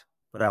out,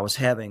 but I was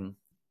having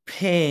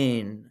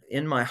pain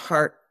in my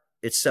heart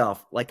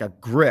itself, like a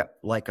grip,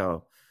 like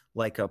a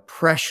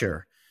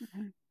pressure.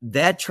 Mm-hmm.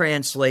 That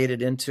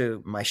translated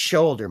into my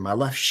shoulder, my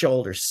left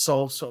shoulder,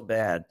 so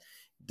bad.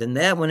 Then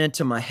that went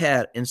into my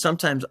head, and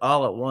sometimes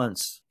all at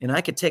once. And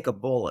I could take a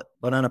bullet,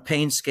 but on a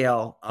pain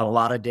scale, a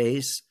lot of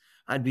days,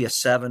 I'd be a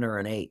 7 or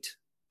an 8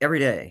 every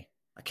day.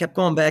 I kept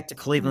going back to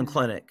Cleveland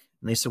Clinic,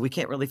 and they said, we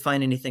can't really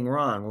find anything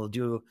wrong. We'll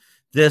do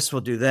this,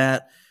 we'll do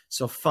that.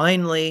 So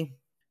finally,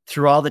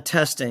 through all the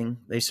testing,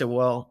 they said,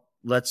 well,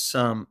 let's,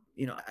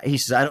 he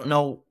says, I don't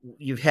know,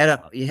 you had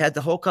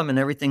the Holcomb and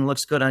everything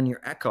looks good on your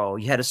echo.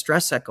 You had a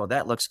stress echo,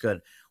 that looks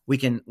good. We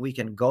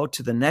can go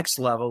to the next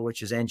level,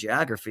 which is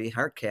angiography,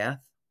 heart cath.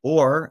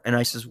 And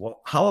I says,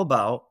 well, how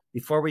about,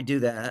 before we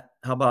do that,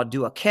 how about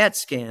do a CAT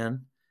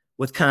scan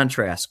with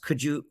contrast?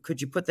 Could you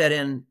put that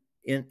in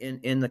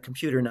the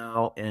computer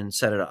now and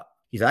set it up?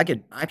 He said,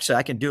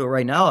 I can do it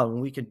right now, and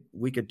we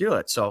could do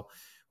it. So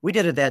we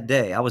did it that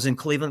day. I was in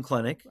Cleveland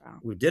Clinic. Wow.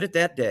 We did it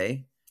that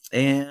day.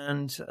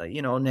 And,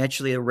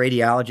 naturally a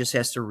radiologist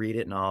has to read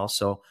it and all.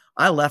 So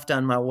I left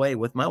on my way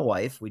with my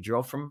wife. We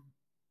drove from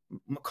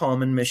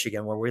Macomb,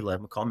 Michigan, where we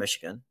live, Macomb,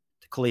 Michigan,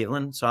 to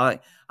Cleveland. So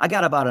I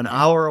got about an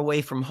hour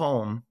away from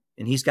home,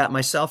 and he's got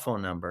my cell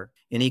phone number,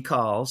 and he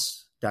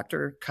calls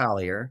Dr.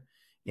 Collier,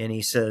 and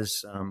he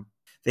says,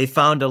 they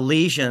found a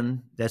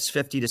lesion that's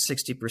 50 to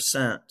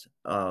 60%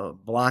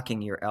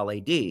 blocking your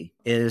LAD. It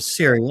is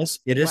serious.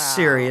 It is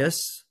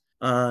serious.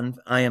 I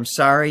am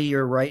sorry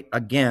you're right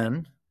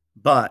again,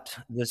 but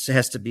this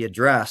has to be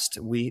addressed.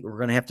 We're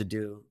going to have to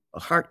do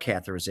a heart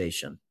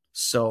catheterization.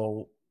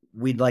 So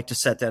we'd like to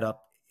set that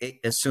up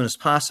as soon as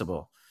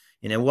possible.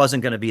 And it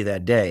wasn't going to be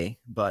that day,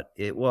 but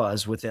it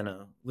was within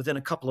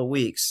a couple of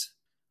weeks.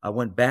 I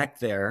went back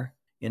there,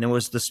 and it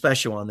was the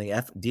special one, the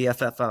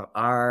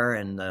DFFR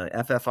and the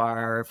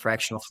FFR,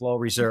 fractional flow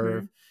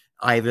reserve,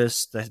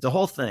 IVUS, the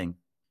whole thing.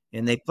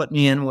 And they put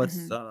me in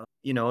with,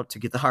 to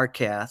get the heart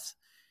cath.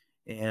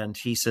 And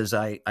he says,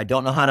 I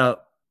don't know how to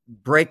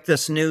break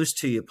this news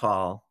to you,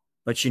 Paul,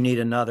 but you need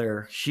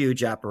another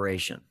huge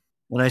operation.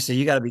 And I said,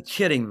 you got to be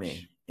kidding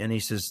me. And he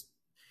says,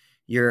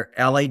 your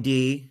LAD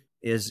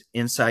is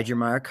inside your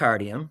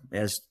myocardium,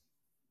 as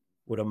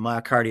what a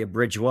myocardial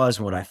bridge was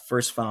when I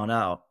first found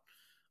out.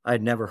 I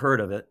had never heard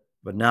of it.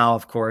 But now,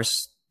 of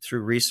course,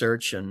 through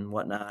research and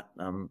whatnot,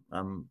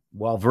 I'm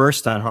well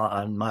versed on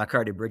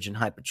myocardial bridge and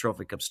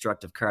hypertrophic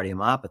obstructive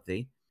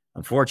cardiomyopathy.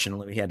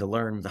 Unfortunately, we had to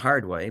learn the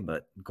hard way,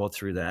 but go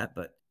through that.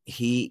 But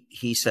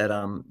he said,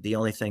 the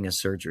only thing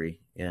is surgery,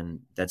 and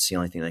that's the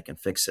only thing that can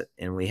fix it.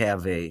 And we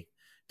have a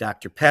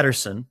Dr.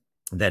 Pedersen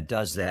that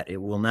does that.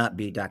 It will not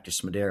be Dr.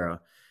 Smedera,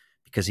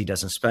 because he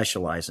doesn't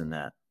specialize in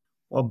that.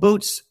 Well,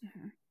 Boots,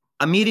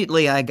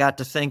 immediately I got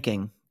to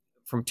thinking,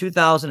 from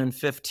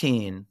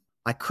 2015,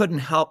 I couldn't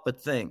help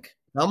but think,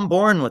 I'm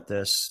born with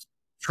this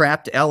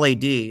trapped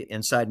LAD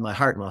inside my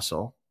heart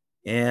muscle,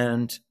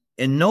 and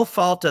in no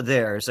fault of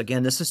theirs.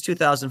 Again, this is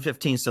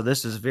 2015, so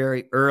this is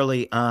very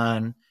early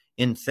on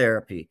in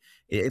therapy.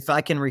 If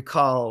I can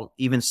recall,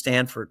 even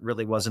Stanford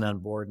really wasn't on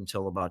board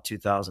until about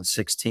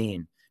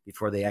 2016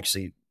 before they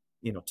actually,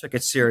 took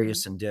it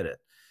serious and did it.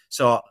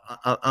 So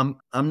I'm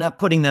not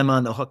putting them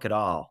on the hook at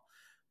all,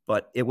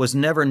 but it was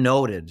never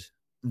noted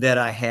that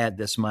I had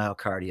this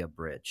myocardial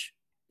bridge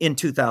in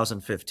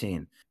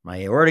 2015. My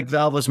aortic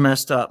valve was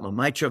messed up. My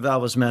mitral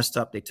valve was messed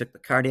up. They took the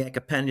cardiac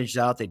appendage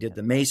out. They did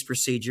the MACE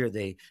procedure.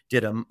 They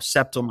did a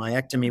septal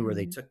myectomy where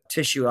they took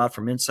tissue out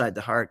from inside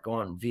the heart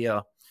going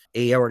via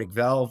aortic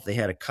valve. They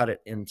had to cut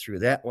it in through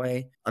that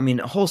way. I mean,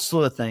 a whole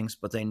slew of things,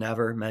 but they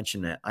never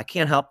mentioned that. I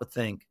can't help but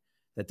think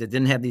that they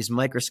didn't have these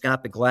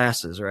microscopic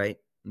glasses, right?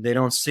 They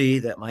don't see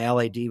that my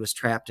LAD was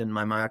trapped in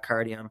my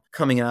myocardium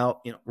coming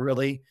out,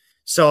 really.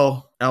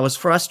 So I was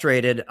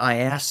frustrated.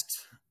 I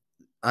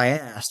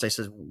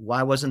said,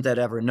 why wasn't that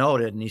ever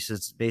noted? And he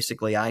says,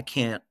 basically, I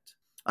can't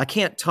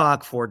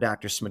talk for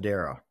Dr.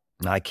 Smedera.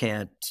 I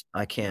can't,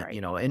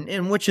 right.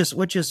 And which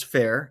is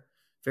fair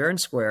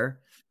and square.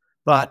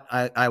 But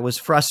I was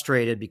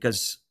frustrated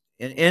because,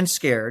 and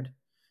scared,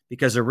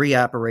 because a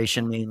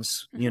reoperation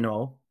means,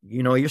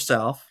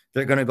 yourself,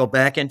 they're going to go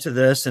back into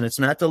this, and it's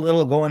not the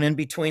little going in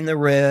between the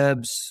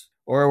ribs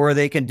or where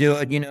they can do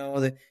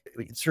it,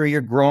 through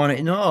your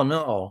groin.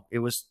 No, it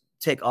was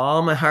take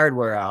all my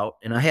hardware out,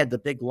 and I had the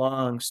big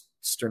long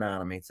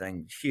sternotomy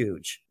thing,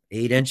 huge,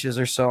 8 inches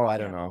or so. I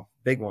don't know,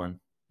 big one.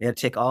 They had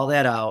to take all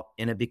that out,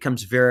 and it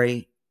becomes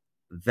very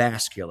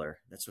vascular.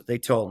 That's what they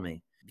told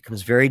me. It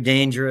becomes very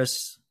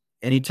dangerous.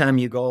 Anytime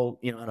you go,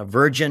 on a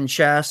virgin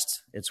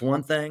chest, it's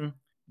one thing.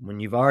 When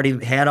you've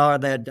already had all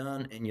of that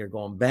done and you're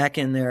going back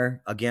in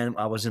there, again,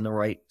 I was in the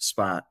right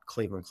spot,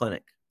 Cleveland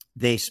Clinic.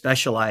 They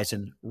specialize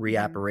in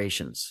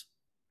reoperations.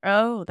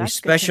 Oh, that's We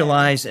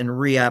specialize in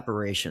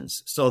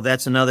reoperations. So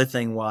that's another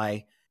thing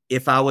why,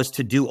 if I was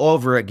to do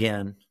over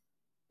again,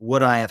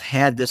 would I have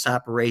had this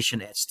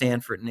operation at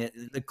Stanford?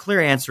 And the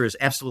clear answer is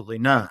absolutely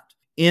not.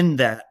 In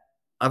that,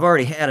 I've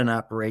already had an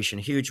operation,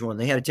 a huge one.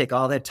 They had to take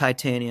all that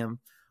titanium,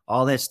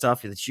 all that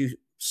stuff that you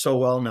so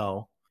well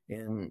know,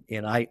 and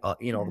I,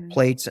 the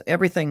plates,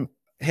 everything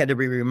had to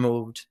be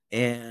removed.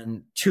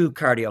 And 2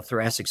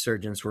 cardiothoracic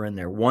surgeons were in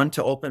there, one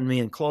to open me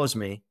and close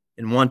me,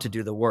 and one to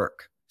do the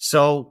work.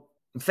 So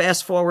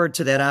fast forward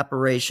to that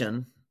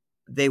operation,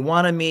 they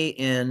wanted me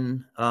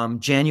in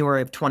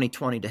January of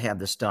 2020 to have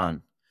this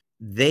done.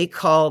 They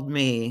called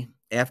me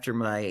after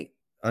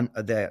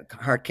the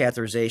heart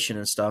catheterization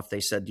and stuff.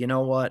 They said, you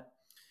know what?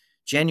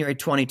 January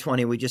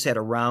 2020, we just had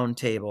a round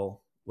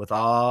table with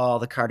all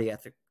the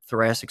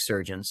cardiothoracic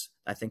surgeons.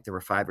 I think there were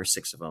 5 or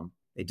 6 of them.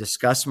 They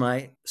discussed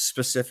my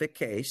specific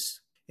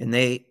case, and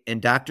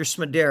Dr.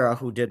 Smedera,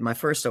 who did my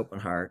first open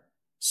heart,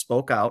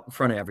 spoke out in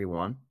front of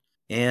everyone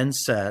and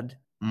said,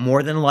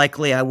 more than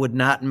likely, I would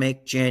not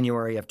make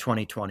January of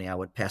 2020. I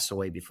would pass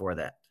away before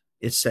that.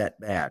 It's that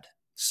bad.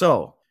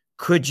 So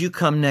could you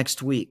come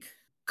next week?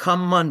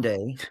 Come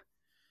Monday.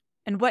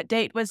 And what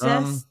date was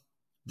this?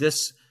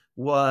 This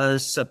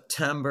was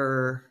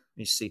September.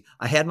 Let me see.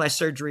 I had my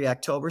surgery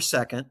October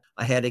 2nd.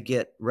 I had to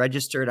get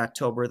registered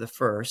October the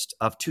 1st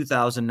of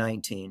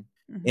 2019.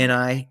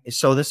 And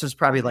so this is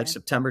probably like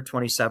September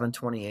 27th,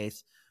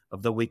 28th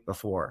of the week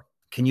before.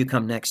 Can you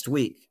come next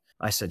week?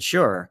 I said,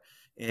 sure.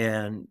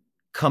 And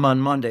come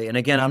on Monday. And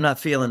again, I'm not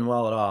feeling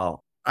well at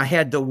all. I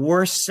had the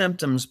worst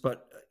symptoms,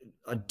 but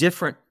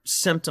different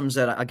symptoms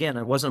that, again,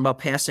 it wasn't about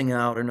passing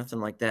out or nothing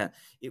like that.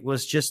 It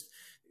was just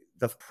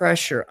the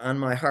pressure on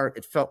my heart.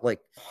 It felt like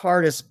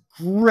hardest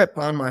grip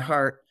on my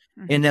heart,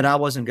 and that I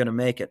wasn't going to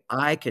make it.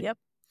 I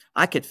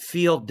could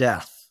feel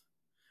death.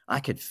 I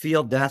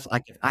felt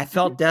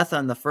death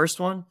on the first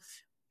one.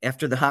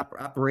 After the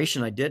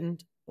operation, I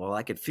didn't. well,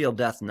 I could feel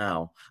death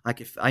now.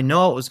 I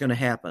know it was going to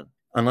happen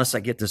unless I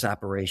get this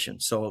operation.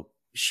 So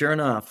sure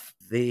enough,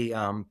 the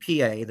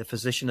PA, the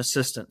physician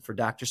assistant for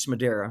Dr.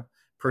 Smadera,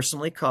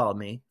 personally called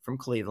me from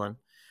Cleveland.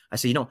 I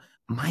said,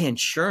 my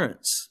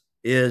insurance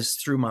is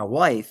through my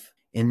wife,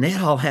 and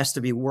that all has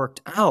to be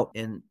worked out.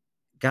 And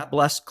God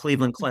bless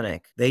Cleveland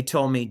Clinic. They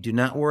told me, do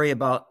not worry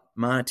about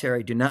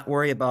monetary. Do not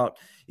worry about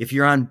if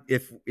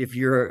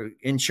your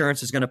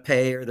insurance is going to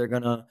pay, or they're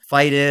going to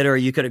fight it, or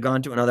you could have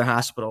gone to another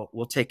hospital.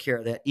 We'll take care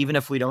of that. Even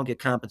if we don't get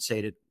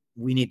compensated,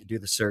 we need to do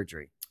the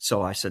surgery.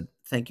 So I said,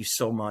 thank you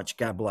so much.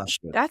 God bless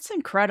you. That's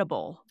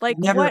incredible. Like,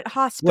 Never, what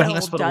hospital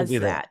will does do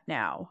that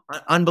now?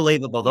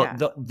 Unbelievable.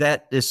 Yeah.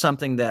 That is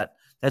something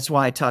that's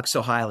why I talk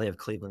so highly of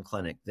Cleveland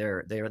Clinic.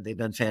 They've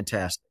been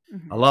fantastic.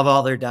 I love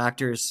all their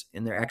doctors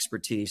and their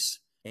expertise.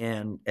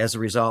 And as a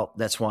result,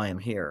 that's why I'm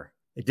here.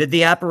 I did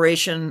the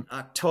operation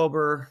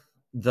October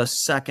the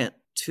 2nd,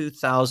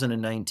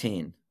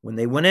 2019. When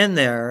they went in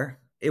there,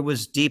 it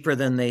was deeper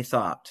than they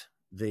thought,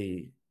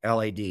 the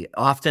LAD.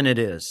 Often it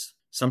is.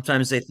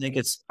 Sometimes they think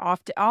it's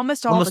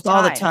almost all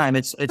the time.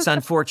 It's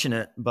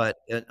unfortunate, but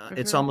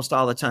it's almost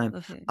all the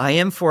time. I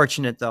am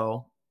fortunate,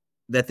 though,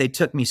 that they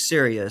took me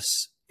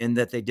serious and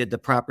that they did the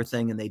proper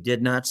thing and they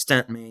did not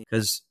stent me.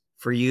 Because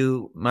for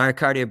you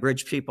myocardial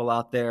bridge people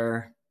out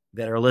there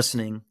that are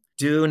listening,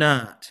 do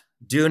not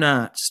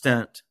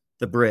stent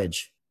the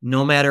bridge.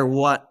 No matter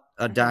what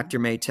a doctor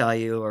may tell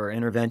you, or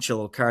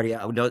interventional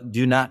cardiology,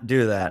 do not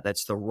do that.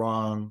 That's the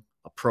wrong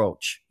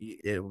approach.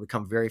 It will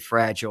become very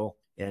fragile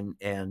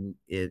and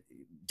it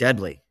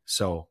deadly.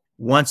 So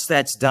once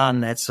that's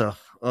done, that's a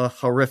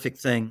horrific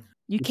thing.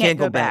 You can't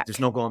go back. There's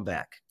no going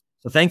back.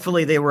 So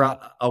thankfully they were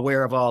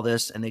aware of all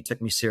this and they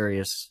took me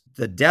serious.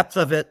 The depth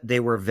of it, they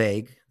were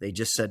vague. They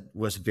just said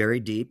was very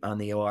deep on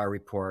the OR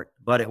report,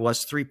 but it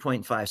was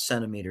 3.5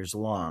 centimeters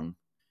long.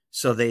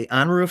 So they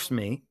unroofed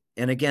me.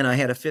 And again, I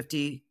had a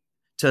 50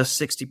 to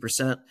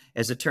 60%.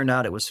 As it turned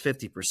out, it was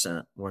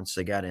 50% once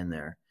they got in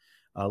there.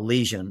 A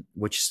lesion,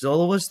 which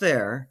still was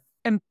there.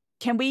 And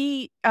can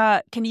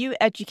you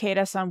educate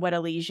us on what a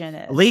lesion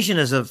is? A lesion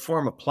is a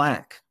form of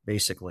plaque,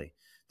 basically.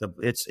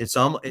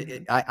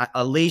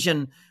 A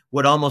lesion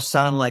would almost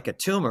sound like a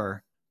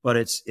tumor, but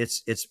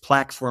it's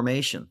plaque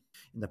formation.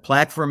 And the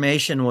plaque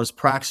formation was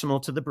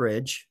proximal to the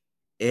bridge.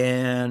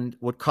 And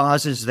what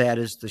causes that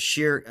is the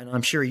shear, and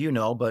I'm sure you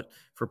know, but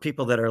for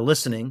people that are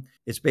listening,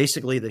 it's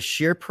basically the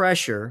sheer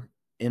pressure,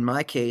 in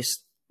my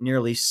case,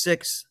 nearly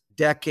 6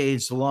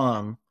 decades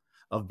long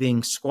of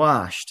being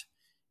squashed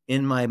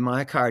in my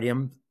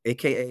myocardium,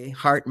 aka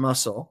heart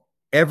muscle.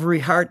 Every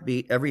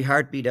heartbeat,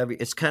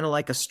 it's kind of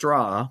like a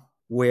straw,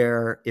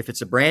 where if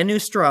it's a brand new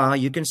straw,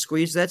 you can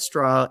squeeze that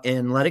straw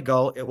and let it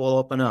go, it will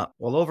open up.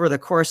 Well, over the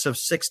course of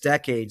 6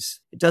 decades,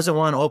 it doesn't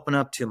want to open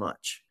up too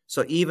much.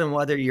 So even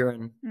whether you're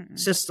in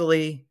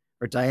systole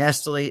or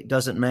diastole, it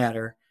doesn't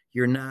matter.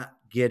 You're not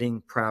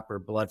getting proper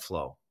blood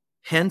flow.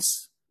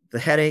 Hence the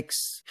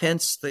headaches,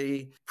 hence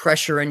the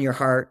pressure in your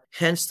heart,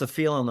 hence the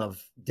feeling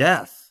of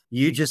death.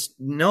 You just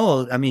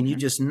know, you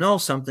just know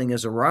something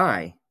is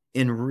awry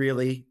and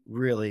really,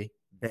 really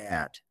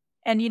bad.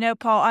 And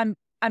Paul,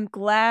 I'm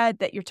glad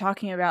that you're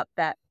talking about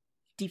that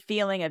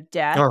feeling of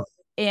death.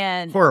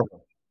 And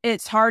horrible.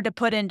 It's hard to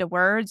put into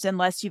words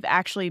unless you've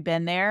actually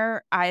been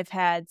there. I've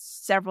had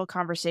several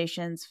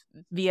conversations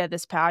via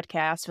this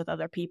podcast with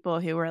other people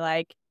who were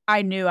like,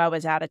 I knew I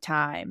was out of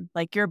time.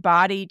 Like, your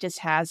body just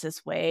has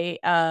this way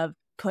of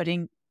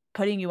putting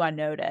you on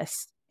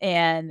notice.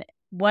 And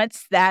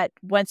once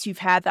you've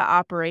had the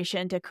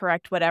operation to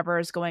correct whatever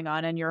is going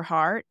on in your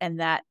heart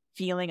and that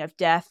feeling of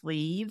death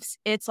leaves,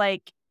 it's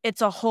like,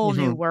 it's a whole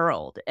new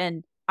world.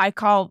 And I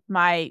call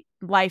my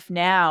life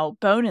now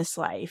bonus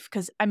life,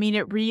 because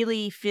it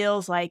really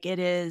feels like it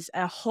is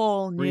a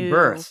whole new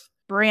rebirth,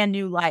 brand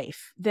new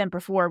life than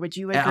before. Would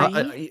you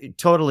agree?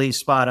 Totally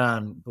spot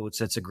on, Boots.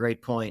 That's a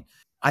great point.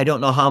 I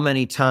don't know how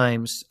many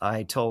times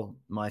I told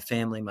my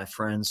family, my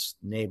friends,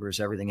 neighbors,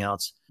 everything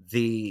else,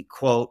 the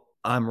quote,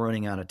 I'm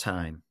running out of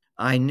time.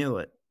 I knew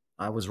it.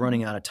 I was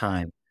running out of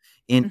time.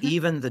 And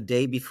even the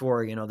day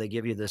before, they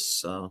give you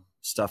this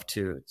stuff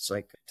too. It's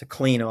like to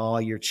clean all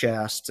your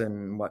chest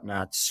and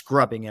whatnot,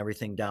 scrubbing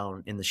everything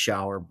down in the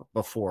shower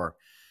before.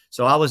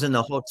 So I was in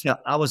the hotel.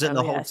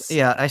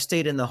 I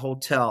stayed in the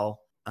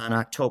hotel on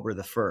October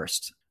the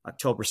 1st.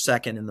 October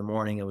 2nd in the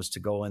morning, it was to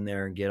go in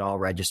there and get all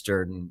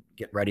registered and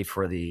get ready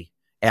for the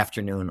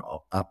afternoon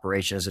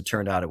operation. As it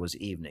turned out, it was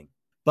evening.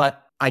 But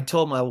I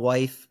told my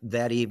wife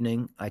that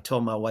evening, I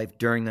told my wife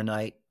during the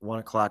night, 1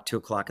 o'clock, 2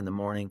 o'clock in the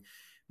morning.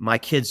 My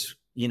kids,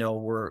 we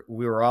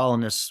were all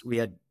in this, we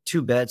had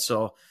 2 beds.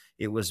 So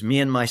it was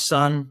me and my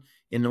son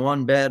in the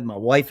one bed, my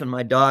wife and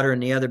my daughter in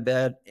the other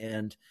bed.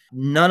 And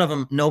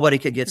nobody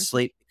could get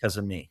sleep because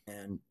of me.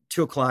 And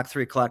 2 o'clock,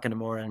 3 o'clock in the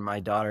morning, my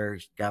daughter,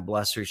 God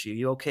bless her,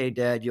 you okay,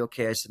 Dad? You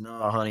okay? I said, no,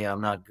 honey,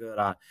 I'm not good.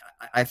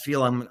 I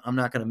feel I'm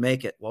not going to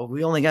make it. Well,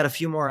 we only got a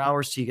few more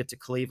hours till you get to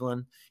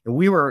Cleveland. And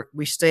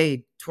we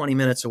stayed 20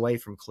 minutes away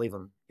from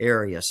Cleveland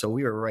area. So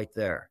we were right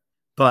there.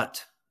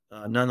 But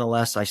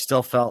nonetheless, I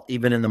still felt,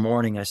 even in the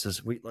morning, I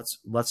says,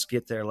 let's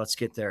get there. Let's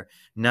get there.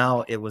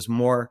 Now it was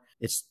more,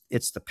 it's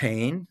the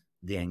pain,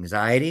 the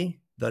anxiety,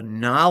 the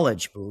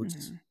knowledge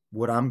boots,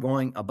 what I'm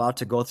about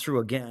to go through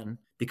again,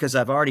 because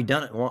I've already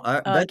done it. Well,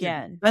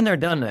 been there,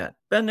 done that.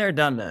 Been there,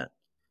 done that.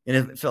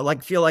 And it feel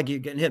like you're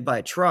getting hit by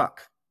a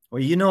truck.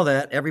 Well, you know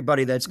that,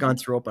 everybody that's gone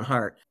through open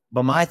heart.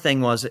 But my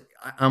thing was,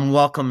 I'm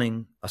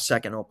welcoming a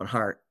second open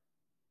heart,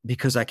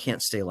 because I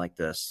can't stay like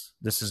this.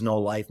 This is no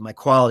life. My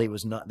quality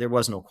there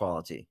was no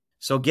quality.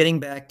 So getting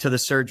back to the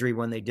surgery,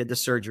 when they did the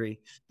surgery,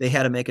 they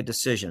had to make a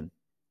decision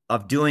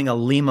of doing a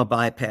Lima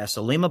bypass.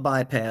 A Lima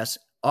bypass,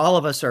 all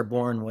of us are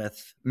born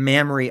with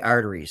mammary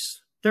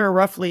arteries. They're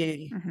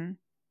roughly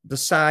the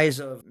size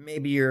of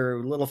maybe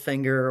your little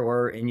finger,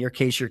 or in your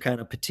case, you're kind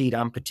of petite.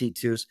 I'm petite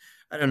too.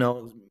 I don't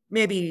know,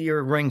 maybe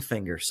your ring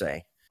finger,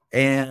 say.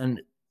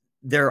 And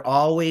they're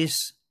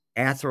always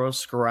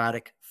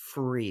atherosclerotic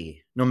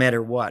free, no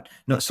matter what.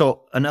 No,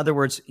 so in other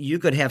words, you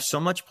could have so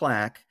much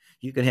plaque,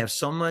 you could have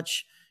so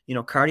much,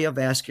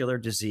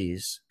 cardiovascular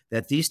disease,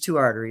 that these two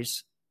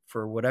arteries,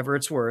 for whatever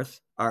it's worth,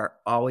 are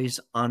always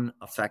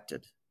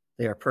unaffected.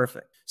 They are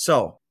perfect.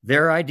 So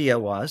their idea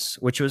was,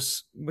 which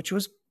was,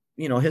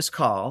 his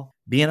call.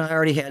 B and I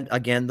already had,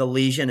 again, the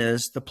lesion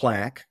is the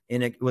plaque,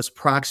 and it was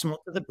proximal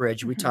to the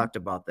bridge. We talked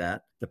about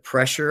that. The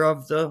pressure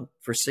of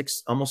for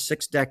almost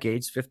 6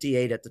 decades,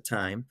 58 at the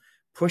time,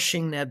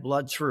 pushing that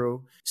blood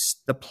through,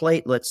 the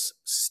platelets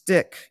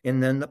stick,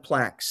 and then the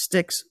plaque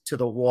sticks to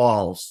the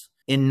walls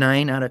in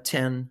 9 out of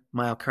 10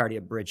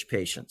 myocardial bridge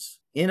patients.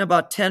 In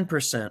about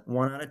 10%,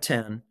 1 out of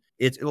 10,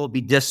 it will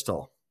be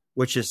distal,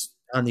 which is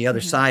on the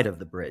other side of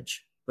the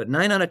bridge. But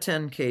 9 out of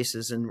 10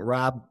 cases, and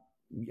Rob,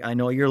 I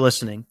know you're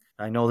listening,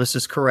 I know this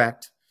is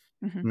correct,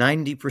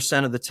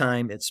 90% of the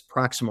time it's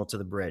proximal to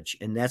the bridge,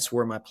 and that's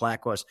where my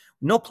plaque was.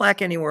 No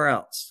plaque anywhere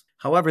else.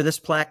 However, this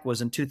plaque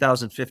was in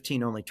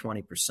 2015 only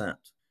 20%.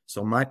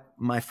 So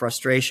my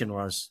frustration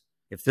was,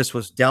 if this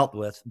was dealt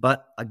with,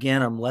 but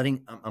again, I'm going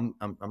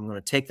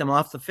to take them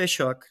off the fish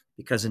hook,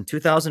 because in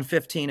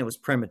 2015 it was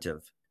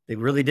primitive. They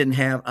really didn't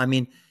have,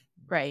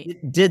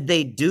 right. Did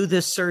they do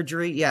this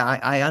surgery? Yeah,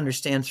 I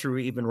understand through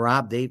even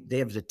Rob, they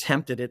have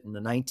attempted it in the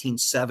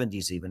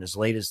 1970s, even as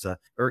late as the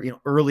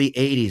early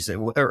 80s,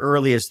 or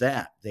early as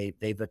that.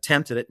 They've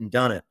attempted it and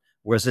done it.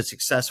 Was it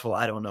successful?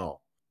 I don't know.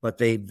 But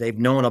they've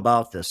known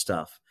about this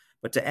stuff.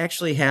 But to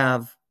actually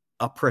have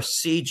a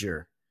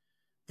procedure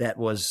that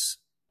was,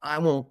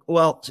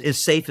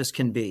 as safe as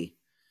can be,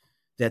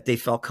 that they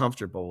felt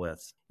comfortable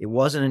with. It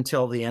wasn't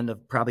until the end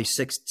of probably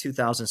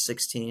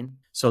 2016.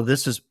 So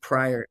this is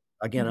prior.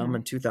 Again, I'm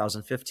in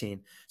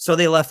 2015. So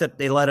they let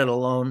it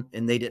alone,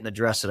 and they didn't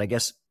address it. I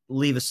guess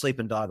leave a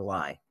sleeping dog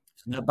lie.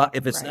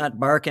 If it's not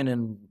barking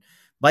and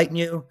biting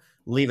you,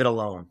 leave it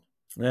alone.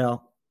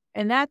 Well,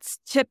 and that's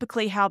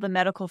typically how the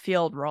medical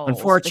field rolls.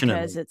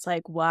 Unfortunately. Because it's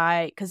like,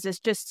 why? Because there's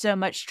just so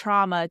much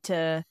trauma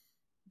to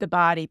the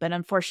body. But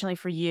unfortunately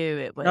for you,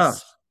 it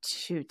was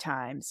 2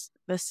 times.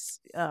 They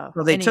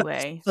took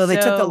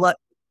the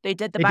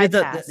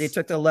bypass. They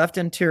took the left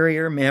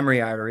anterior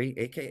mammary artery,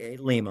 aka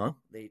Lima.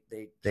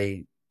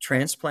 They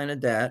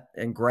transplanted that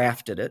and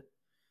grafted it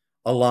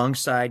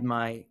alongside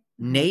my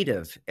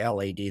native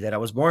LAD that I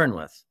was born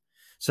with.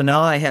 So now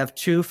I have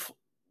two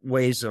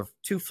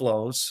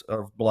flows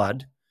of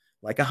blood,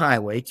 like a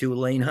highway,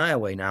 2-lane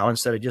highway now,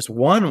 instead of just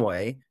one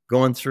way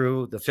going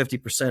through the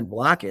 50%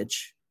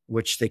 blockage,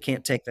 which they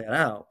can't take that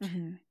out.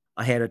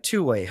 I had a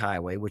 2-way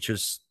highway, which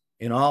is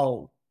in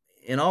all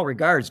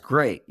regards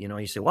great.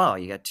 You say, wow,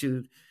 you got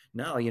 2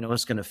 now,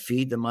 it's going to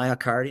feed the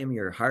myocardium,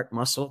 your heart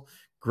muscle.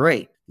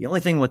 Great. The only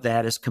thing with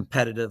that is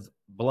competitive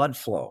blood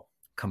flow.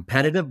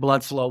 Competitive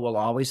blood flow will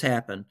always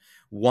happen.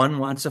 One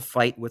wants a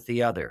fight with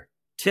the other.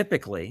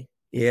 Typically,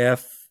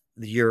 if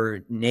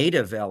your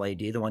native LAD,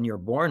 the one you're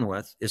born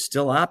with, is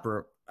still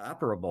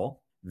operable,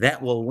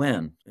 that will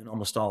win in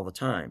almost all the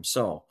time.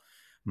 So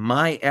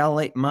my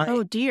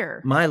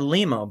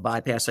Lima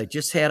bypass, I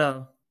just had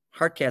a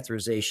heart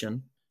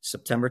catheterization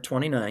September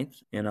 29th,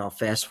 and I'll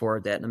fast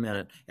forward that in a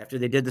minute. After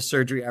they did the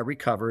surgery, I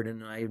recovered,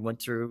 and I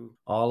went through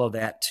all of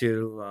that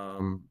too,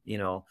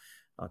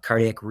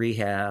 cardiac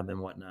rehab and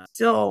whatnot.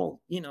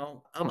 Still,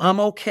 I'm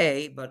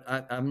okay, but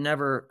I'm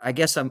never, I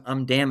guess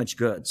I'm damaged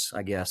goods,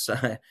 I guess.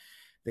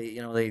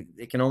 They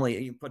can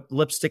only put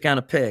lipstick on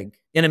a pig,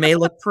 and it may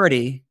look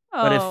pretty,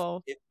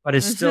 but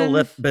it's still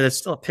it's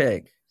still a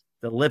pig.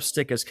 The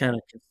lipstick is kind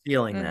of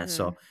concealing that.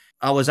 So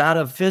I was out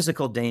of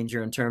physical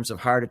danger in terms of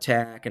heart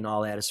attack and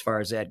all that. As far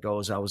as that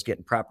goes, I was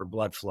getting proper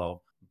blood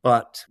flow,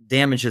 but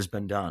damage has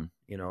been done,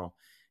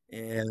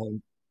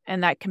 and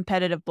that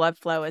competitive blood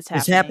flow is happening.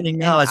 It's happening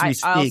now as we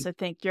speak. I also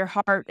think your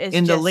heart is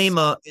in the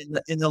Lima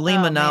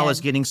now is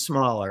getting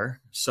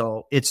smaller.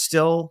 So it's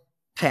still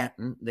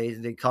patent.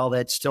 They call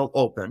that still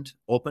opened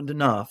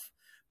enough.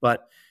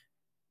 But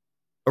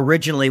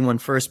originally when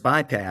first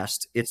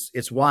bypassed,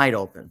 it's wide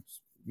open,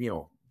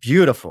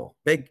 beautiful,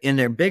 big, and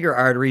they're bigger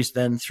arteries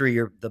than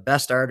through the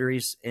best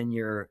arteries in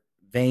your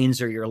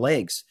veins or your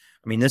legs.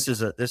 I mean, this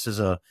is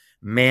a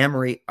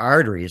mammary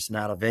artery is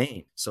not a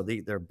vein. So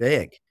they're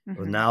big. Well,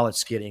 Mm-hmm. now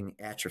it's getting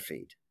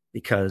atrophied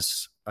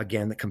because,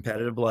 again, the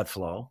competitive blood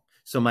flow.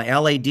 So my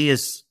LAD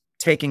is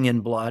taking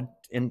in blood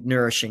and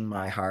nourishing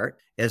my heart,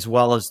 as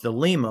well as the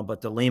lima,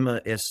 but the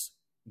lima is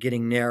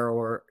getting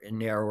narrower and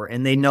narrower.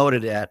 And they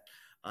noted that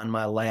on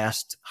my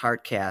last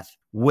heart cath,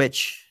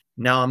 which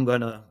now I'm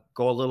going to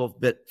go a little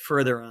bit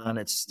further on.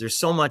 There's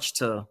so much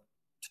to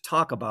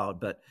talk about,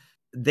 but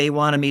they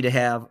wanted me to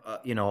have,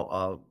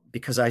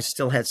 because I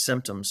still had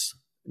symptoms,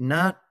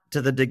 not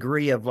to the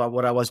degree of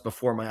what I was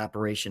before my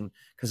operation,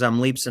 because I'm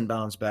leaps and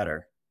bounds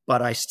better,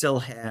 but I still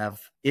have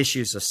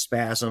issues of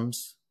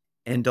spasms,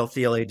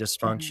 endothelial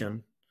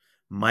dysfunction,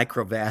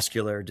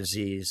 microvascular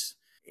disease,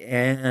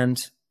 and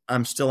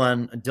I'm still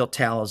on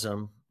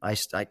diltiazem. I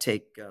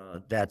take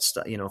that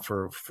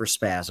for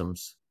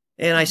spasms,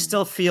 and I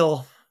still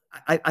feel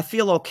I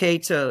feel okay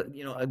to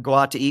go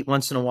out to eat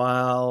once in a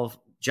while,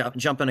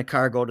 jump in a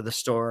car, go to the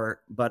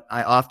store, but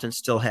I often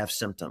still have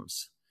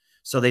symptoms.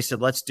 So they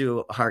said, let's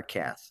do a heart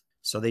cath.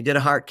 So they did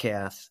a heart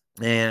cath,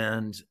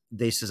 and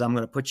they says, I'm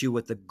going to put you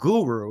with the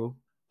guru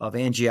of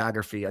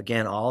angiography,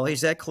 again,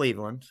 always at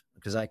Cleveland,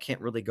 because I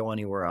can't really go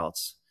anywhere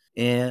else.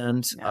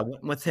 And I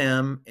went with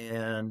him,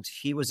 and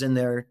he was in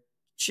there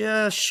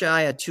just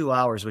shy of 2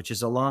 hours, which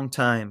is a long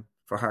time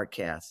for heart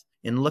cath,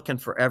 and looking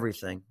for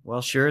everything.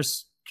 Well, sure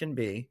as can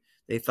be.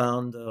 They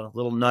found a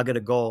little nugget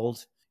of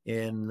gold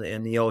in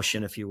the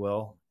ocean, if you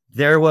will.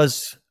 There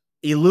was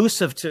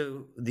elusive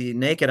to the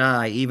naked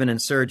eye, even in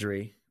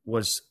surgery,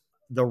 was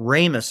the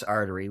ramus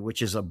artery,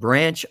 which is a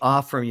branch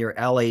off from your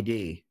LAD,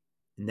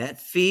 and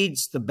that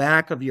feeds the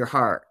back of your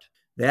heart.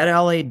 That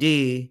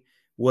LAD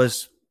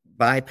was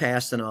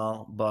bypassed and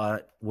all,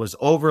 but was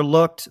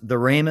overlooked. The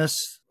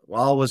ramus,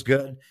 all was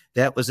good.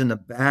 That was in the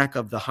back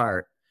of the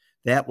heart.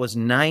 That was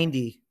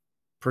 90%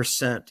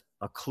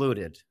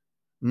 occluded.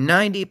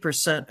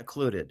 90%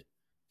 occluded.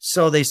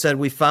 So they said,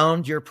 we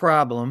found your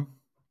problem.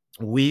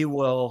 We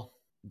will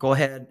go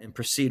ahead and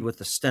proceed with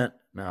the stent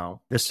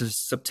now. This is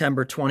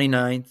September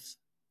 29th,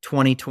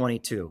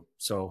 2022.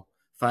 So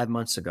 5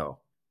 months ago.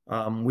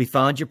 We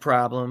found your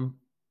problem.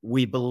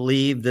 We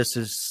believe this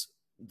is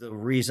the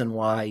reason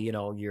why,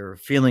 you're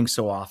feeling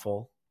so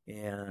awful.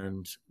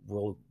 And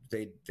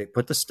they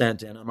put the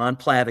stent in. I'm on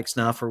Plavix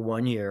now for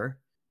 1 year.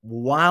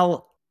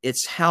 While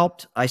it's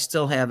helped, I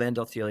still have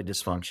endothelial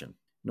dysfunction.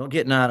 No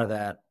getting out of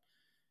that.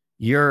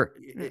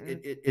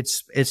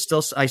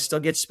 I still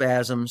get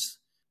spasms.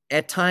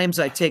 At times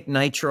I take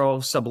nitro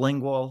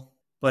sublingual,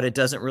 but it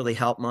doesn't really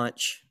help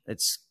much.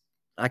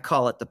 I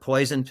call it the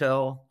poison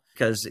pill,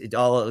 because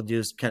all it'll do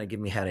is kind of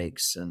give me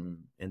headaches and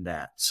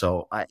that.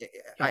 So I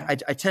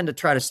tend to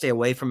try to stay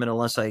away from it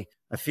unless I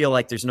feel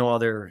like there's no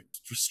other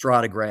straw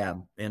to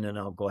grab, and then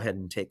I'll go ahead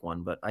and take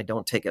one, but I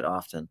don't take it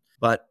often.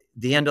 But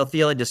the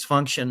endothelial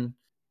dysfunction,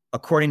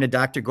 according to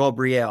Dr.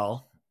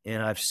 Gabriel,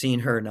 and I've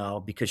seen her now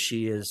because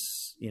she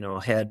is,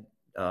 head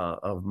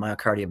of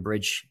myocardial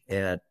bridge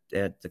at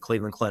the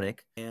Cleveland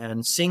Clinic,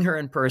 and seeing her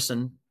in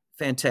person,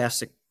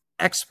 fantastic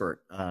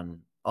expert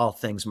on all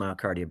things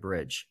myocardial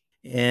bridge.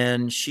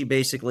 And she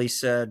basically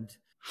said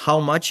how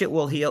much it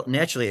will heal.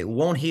 Naturally, it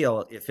won't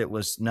heal if it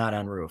was not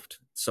unroofed.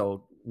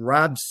 So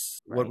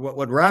Rob's, right.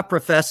 what Rob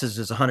professes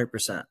is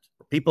 100%.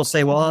 People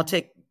say, well, I'll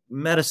take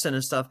medicine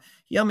and stuff.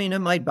 Yeah, I mean, it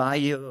might buy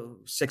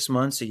you 6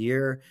 months, a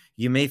year.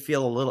 You may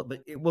feel a little,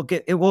 but it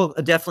will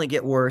definitely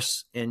get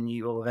worse, and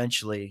you will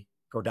eventually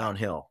go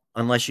downhill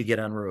unless you get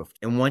unroofed.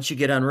 And once you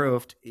get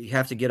unroofed, you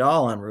have to get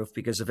all unroofed,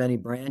 because if any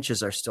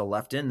branches are still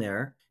left in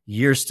there,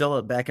 you're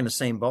still back in the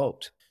same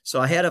boat.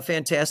 So I had a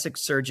fantastic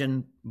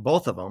surgeon,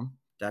 both of them,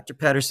 Dr.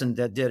 Pedersen,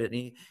 that did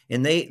it.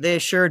 And they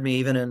assured me,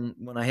 even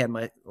when I had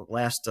my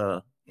last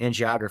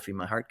angiography,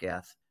 my heart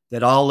cath,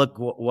 that all looked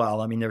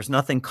well. I mean, there was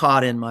nothing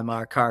caught in my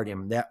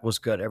myocardium. That was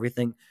good.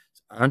 Everything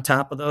on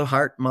top of the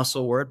heart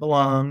muscle where it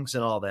belongs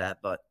and all that.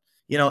 But,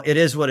 it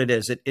is what it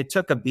is. It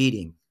took a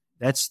beating.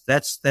 That's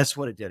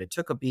what it did. It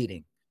took a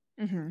beating.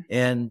 Mm-hmm.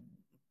 And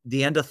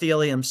the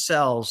endothelium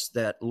cells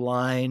that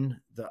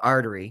line the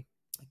artery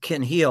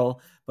can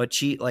heal, but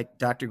like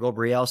Dr.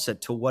 Gabriel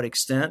said, to what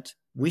extent,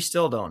 we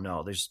still don't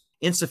know. There's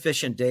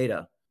insufficient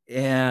data,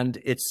 and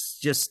it's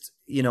just,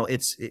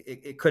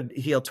 it could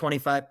heal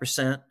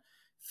 25%,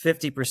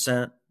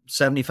 50%,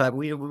 75%.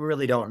 We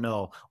really don't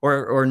know,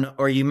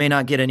 or you may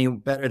not get any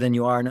better than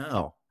you are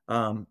now.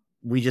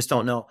 We just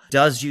don't know. It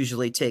does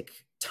usually take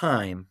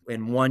time.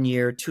 In 1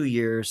 year, 2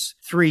 years,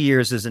 3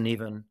 years isn't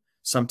even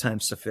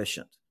sometimes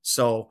sufficient.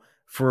 So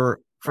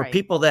for right.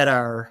 people that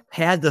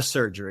had the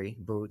surgery,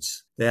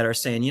 Boots, that are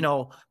saying,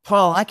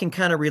 Paul, I can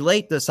kind of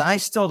relate this. I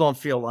still don't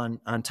feel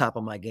on top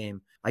of my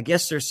game. I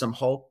guess there's some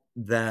hope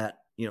that,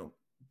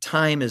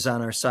 time is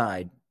on our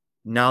side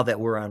now that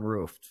we're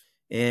unroofed.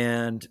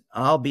 And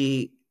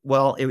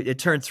it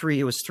turned 3.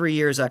 It was 3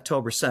 years,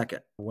 October 2nd,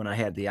 when I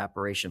had the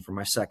operation for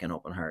my second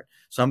open heart.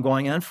 So I'm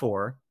going on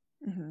 4.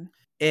 Mm-hmm.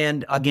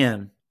 And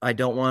again, I'm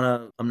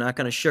not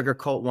going to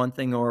sugarcoat one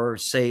thing or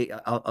say,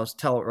 I'll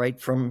tell it right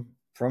from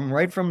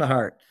the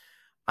heart.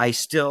 I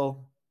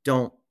still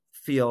don't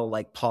feel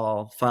like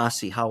Paul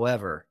Fasse.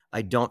 However,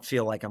 I don't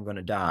feel like I'm going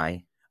to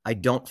die. I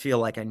don't feel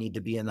like I need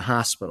to be in the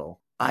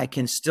hospital. I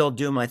can still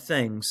do my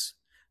things.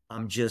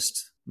 I'm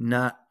just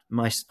not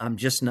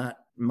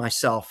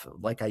myself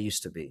like I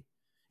used to be,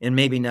 and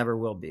maybe never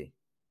will be.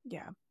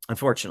 Yeah.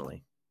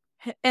 Unfortunately.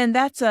 And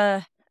that's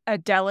a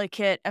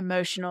delicate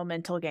emotional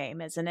mental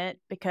game, isn't it?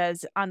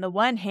 Because on the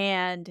one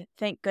hand,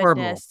 thank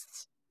Horrible.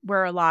 goodness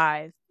we're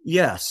alive.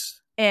 Yes.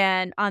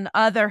 And on the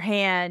other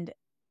hand,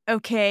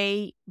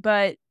 okay,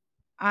 but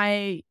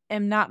I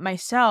am not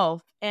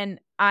myself. And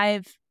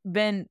I've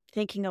been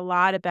thinking a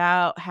lot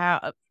about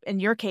how, in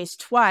your case,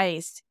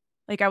 twice,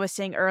 like I was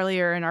saying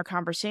earlier in our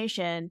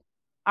conversation,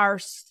 our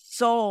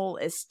soul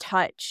is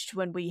touched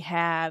when we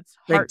have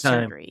Big heart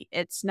time. surgery.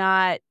 It's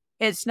not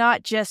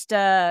just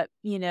a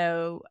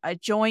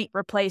joint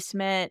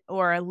replacement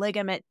or a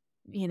ligament,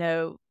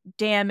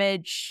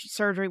 damage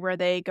surgery where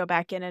they go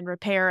back in and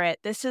repair it.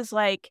 This is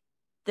like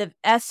the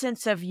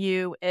essence of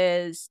you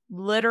is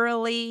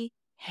literally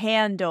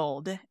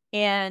handled,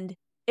 and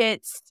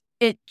it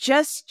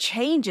just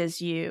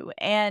changes you,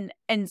 and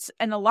in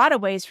a lot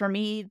of ways, for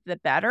me, the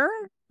better.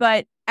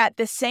 But at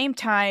the same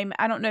time,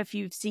 I don't know if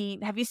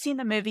have you seen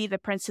the movie The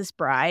Princess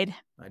Bride?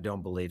 I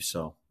don't believe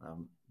so.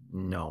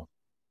 No.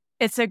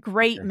 It's a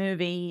great Okay.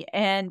 movie,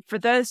 and for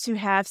those who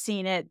have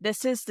seen it,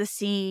 this is the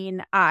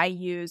scene I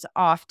use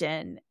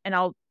often, and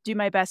I'll do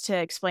my best to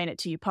explain it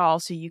to you, Paul,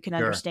 so you can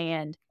Sure.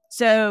 understand.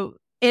 So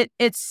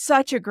it's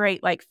such a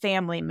great like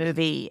family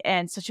movie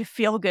and such a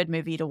feel-good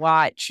movie to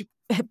watch.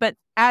 But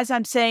as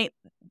I'm saying,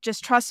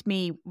 just trust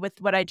me with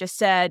what I just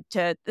said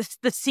to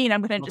the scene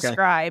I'm going to Okay.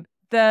 describe.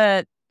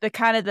 The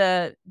kind of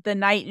the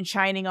knight in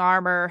shining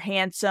armor,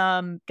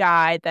 handsome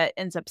guy that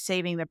ends up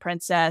saving the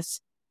princess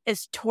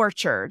is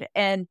tortured,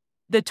 and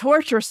the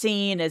torture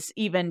scene is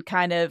even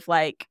kind of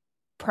like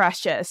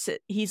precious.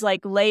 He's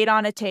like laid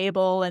on a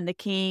table and the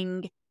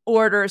king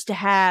orders to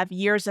have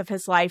years of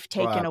his life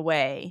taken Wow.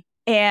 away.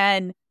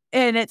 And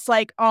it's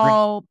like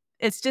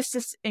it's just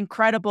this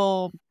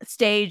incredible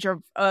stage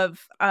of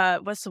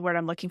what's the word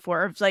I'm looking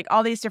for? Of like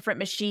all these different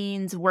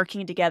machines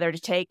working together to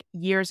take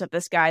years of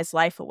this guy's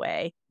life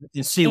away.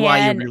 You see why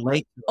you And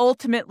relate.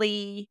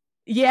 ultimately,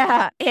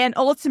 yeah, and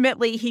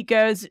ultimately he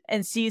goes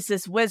and sees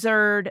this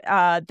wizard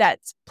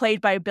that's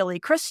played by Billy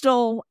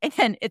Crystal,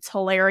 and it's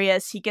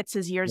hilarious. He gets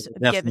his years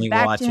given Definitely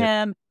back to watch it.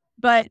 him,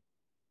 but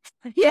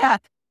yeah,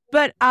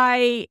 but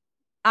I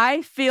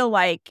feel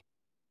like,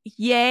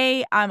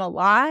 yay, I'm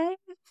alive,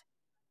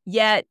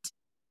 yet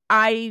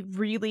I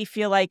really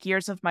feel like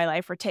years of my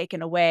life were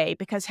taken away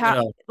because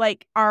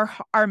like our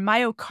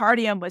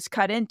myocardium was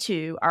cut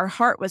into, our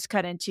heart was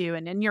cut into,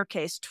 and in your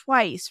case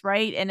twice,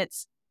 right? And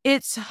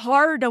it's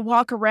hard to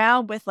walk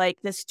around with like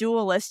this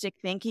dualistic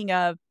thinking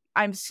of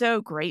I'm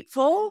so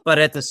grateful, But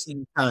at the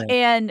same time,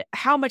 and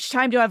how much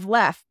time do I have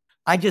left?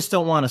 I just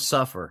don't want to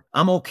suffer.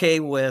 I'm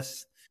okay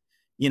with,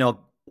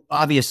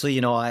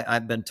 obviously,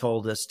 I've been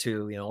told this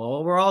too,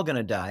 well, we're all going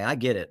to die. I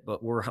get it,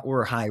 but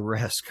we're high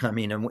risk. I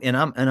mean, and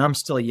I'm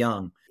still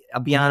young.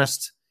 I'll be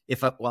honest.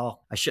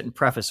 I shouldn't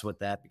preface with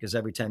that because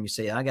every time you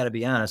say, I got to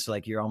be honest,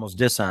 like you're almost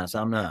dishonest.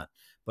 I'm not,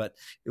 but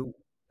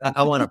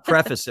I want to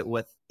preface it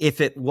with, if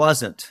it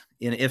wasn't,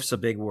 and if's a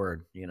big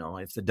word,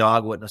 if the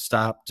dog wouldn't have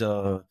stopped,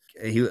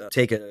 he would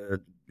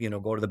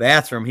go to the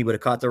bathroom, he would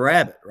have caught the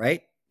rabbit,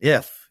 right?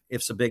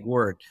 If's a big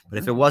word. But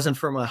if it wasn't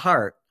for my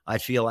heart,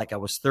 I'd feel like I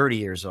was 30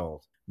 years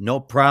old. No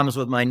problems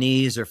with my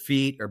knees or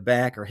feet or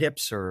back or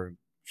hips or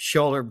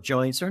shoulder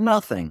joints or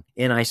nothing.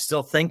 And I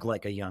still think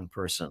like a young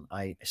person.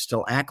 I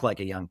still act like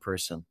a young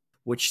person,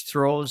 which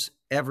throws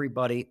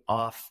everybody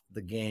off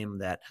the game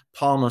that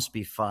Paul must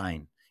be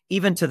fine.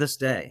 Even to this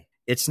day,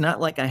 it's not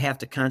like I have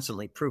to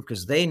constantly prove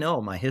because they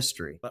know my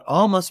history, but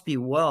all must be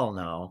well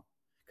now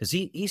because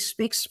he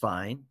speaks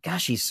fine.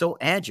 Gosh, he's so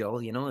agile,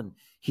 and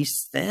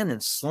he's thin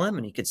and slim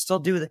and he could still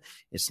do that.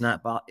 It's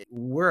not about,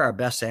 we're our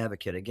best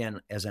advocate.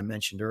 Again, as I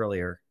mentioned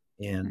earlier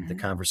in the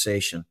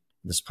conversation,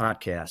 this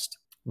podcast,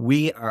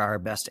 we are our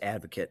best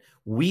advocate.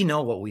 We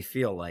know what we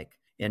feel like.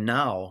 And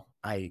now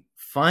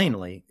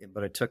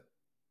but it took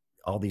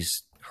all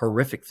these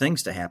horrific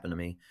things to happen to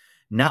me.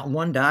 Not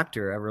one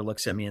doctor ever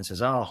looks at me and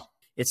says, oh,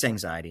 it's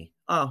anxiety.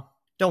 Oh,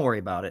 don't worry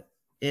about it.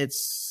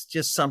 It's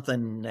just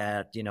something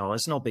that,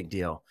 it's no big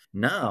deal.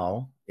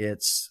 Now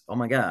it's, oh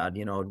my God,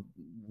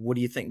 what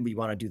do you think? We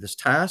want to do this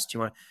test?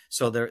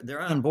 So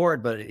they're on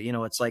board, but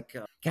it's like,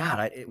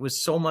 God, it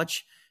was so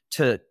much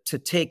to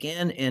take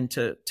in and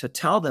to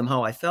tell them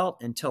how I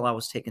felt until I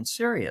was taken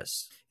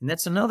serious. And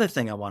that's another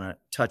thing I want to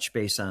touch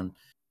base on.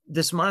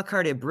 This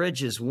myocardial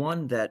bridge is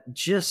one that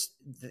just,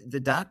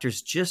 the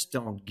doctors just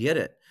don't get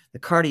it. The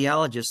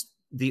cardiologists,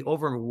 the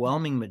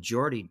overwhelming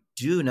majority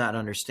do not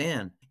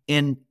understand.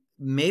 And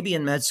maybe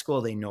in med school,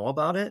 they know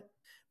about it,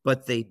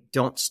 but they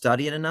don't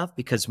study it enough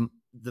because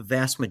the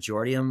vast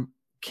majority of them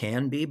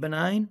can be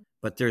benign,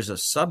 but there's a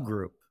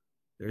subgroup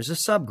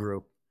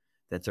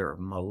that they're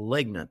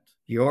malignant.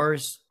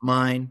 Yours,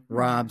 mine,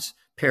 Rob's,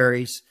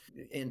 Perry's.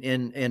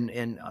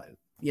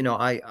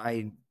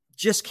 I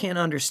just can't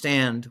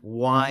understand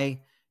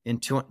why in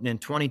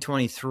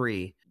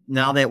 2023,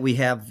 now that we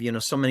have,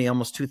 so many,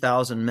 almost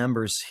 2,000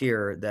 members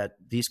here, that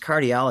these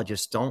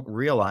cardiologists don't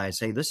realize,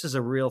 hey, this is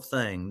a real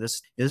thing.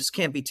 This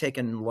can't be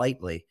taken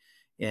lightly.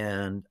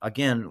 And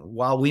again,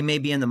 while we may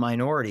be in the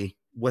minority,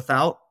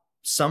 without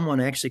someone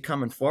actually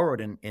coming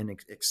forward and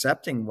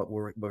accepting what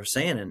we're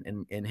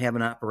saying and have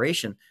an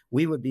operation,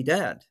 we would be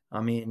dead.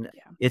 I mean,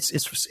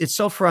 it's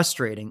so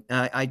frustrating.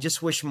 I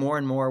just wish more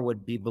and more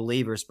would be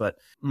believers. But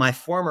my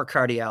former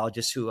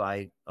cardiologist, who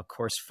I, of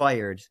course,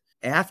 fired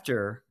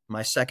after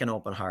my second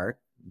open heart,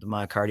 the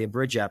myocardial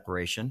bridge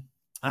operation,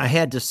 I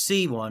had to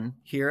see one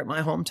here at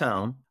my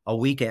hometown a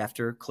week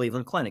after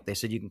Cleveland Clinic. They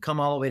said, you can come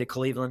all the way to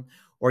Cleveland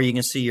or you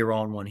can see your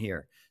own one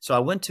here. So I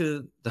went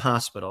to the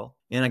hospital,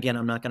 and again,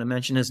 I'm not going to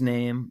mention his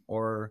name,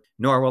 nor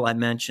will I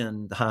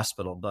mention the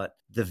hospital, but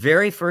the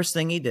very first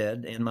thing he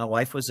did, and my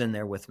wife was in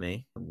there with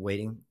me,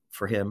 waiting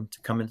for him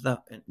to come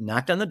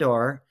knocked on the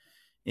door,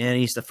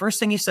 and the first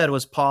thing he said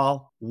was,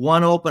 "Paul,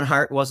 one open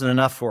heart wasn't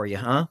enough for you,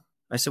 huh?"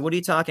 I said, "What are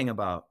you talking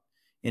about?"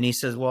 And he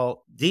says,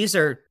 "Well,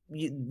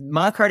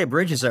 myocardial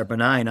bridges are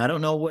benign. I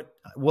don't know what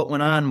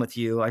went on with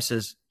you." I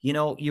says,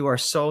 "You are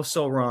so,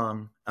 so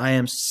wrong. I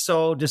am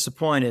so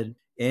disappointed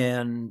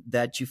and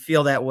that you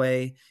feel that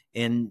way."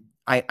 And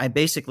I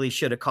basically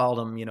should have called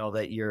him,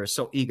 that you're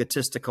so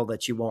egotistical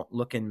that you won't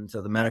look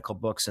into the medical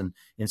books and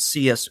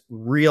see us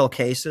real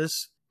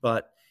cases.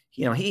 But,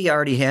 he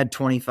already had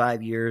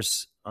 25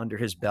 years under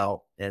his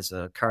belt as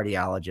a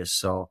cardiologist.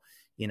 So,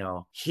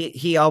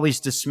 he always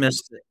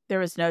dismissed it. There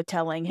was no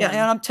telling him. Yeah,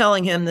 and I'm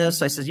telling him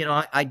this. I said,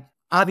 I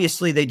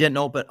obviously they didn't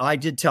open. I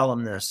did tell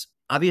him this.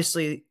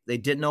 Obviously, they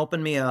didn't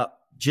open me up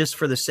just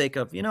for the sake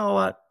of,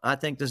 what? I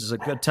think this is a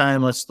good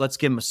time. Let's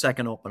give him a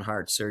second open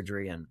heart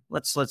surgery and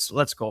let's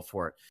go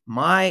for it.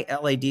 My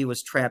LAD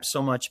was trapped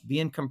so much,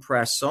 being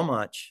compressed so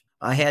much.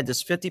 I had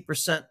this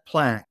 50%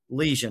 plaque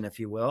lesion, if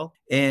you will,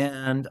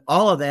 and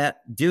all of that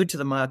due to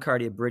the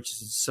myocardial bridge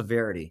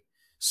severity.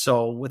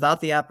 So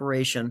without the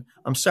operation,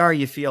 I'm sorry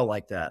you feel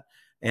like that.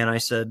 And I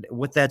said,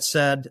 with that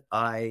said,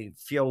 I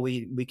feel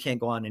we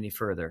can't go on any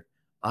further.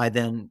 I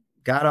then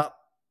got up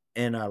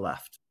and I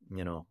left,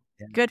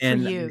 Good for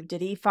you. Did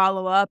he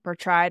follow up or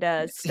try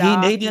to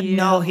stop He didn't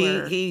know.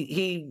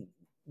 He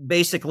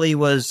basically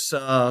was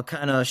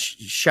kind of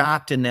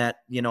shocked in that,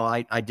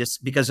 I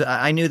just, because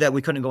I knew that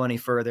we couldn't go any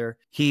further.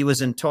 He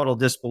was in total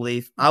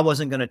disbelief. I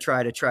wasn't going to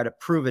try to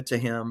prove it to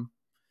him.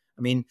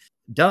 I mean,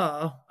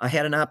 duh, I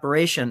had an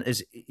operation.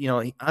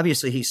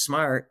 Obviously he's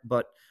smart,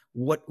 but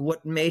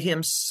what made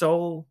him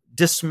so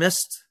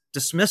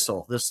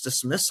dismissal,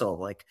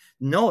 like,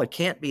 no, it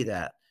can't be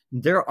that.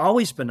 They're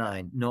always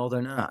benign. No,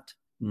 they're not.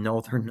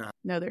 No, they're not.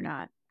 No, they're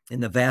not. In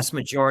the vast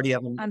majority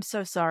of them. I'm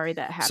so sorry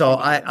that happened. So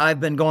I've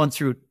been going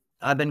through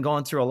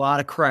a lot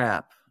of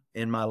crap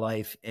in my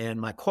life,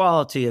 and my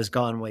quality has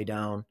gone way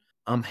down.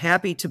 I'm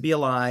happy to be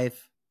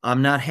alive.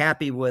 I'm not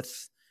happy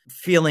with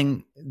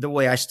feeling the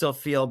way I still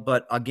feel,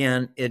 but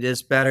again, it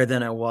is better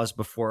than I was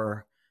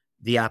before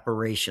the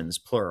operations,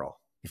 plural,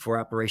 before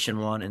operation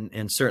one.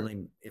 And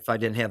certainly if I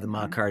didn't have the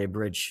myocardial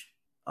bridge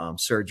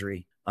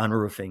surgery on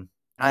roofing.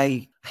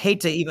 I hate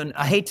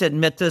to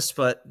admit this,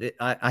 but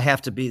I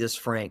have to be this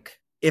frank.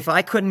 If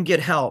I couldn't get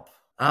help,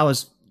 I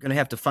was going to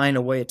have to find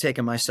a way of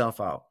taking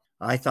myself out.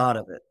 I thought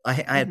of it. I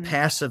had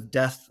passive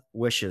death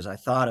wishes. I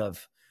thought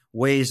of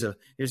ways of,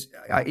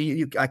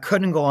 I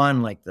couldn't go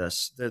on like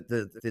this.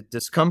 The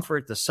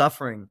discomfort, the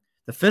suffering,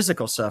 the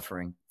physical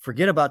suffering,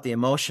 forget about the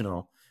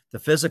emotional, the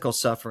physical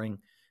suffering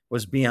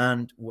was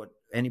beyond what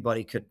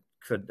anybody could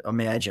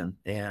imagine.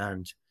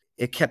 And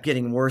it kept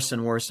getting worse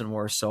and worse and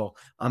worse. So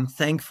I'm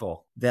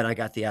thankful that I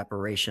got the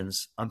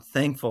operations. I'm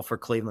thankful for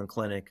Cleveland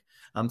Clinic.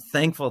 I'm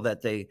thankful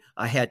that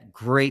I had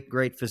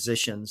great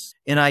physicians,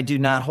 and I do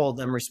not hold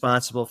them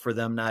responsible for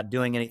them not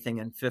doing anything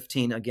in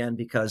 15 again,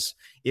 because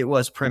it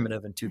was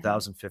primitive in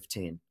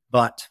 2015.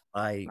 But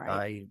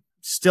I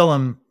still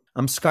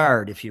I'm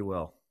scarred, if you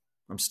will.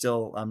 I'm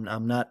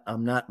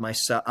not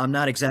myself. I'm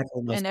not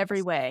exactly myself. In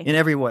every way. In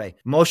every way,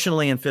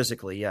 emotionally and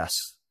physically.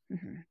 Yes.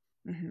 Mm-hmm.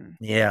 Mm-hmm.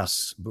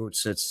 Yes,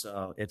 Boots.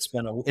 It's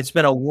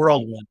been a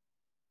whirlwind.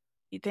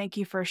 Thank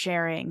you for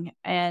sharing.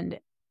 And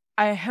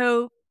I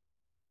hope,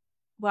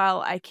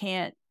 while I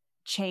can't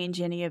change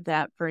any of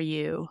that for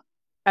you,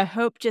 I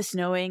hope just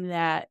knowing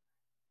that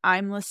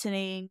I'm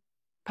listening,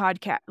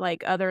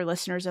 like other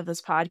listeners of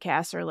this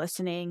podcast are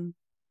listening,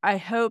 I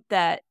hope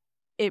that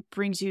it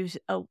brings you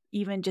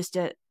even just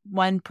a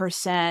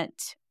 1%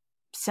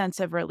 sense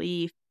of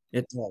relief.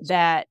 It does.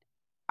 That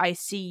I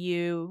see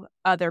you,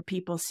 other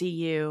people see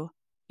you.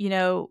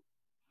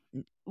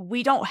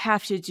 We don't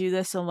have to do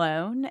this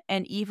alone.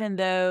 And even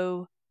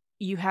though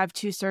you have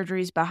 2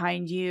 surgeries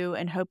behind you,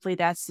 and hopefully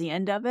that's the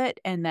end of it,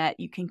 and that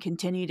you can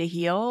continue to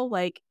heal,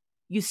 like,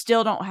 you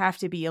still don't have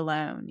to be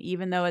alone,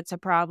 even though it's a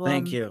problem.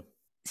 Thank you.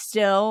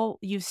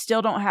 You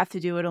still don't have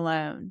to do it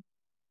alone.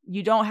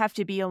 You don't have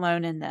to be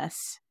alone in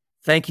this.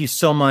 Thank you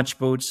so much,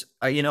 Boots.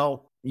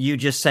 You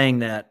just saying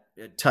that,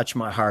 it touched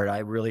my heart. I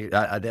really,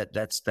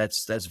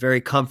 that's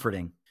very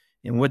comforting.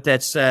 And with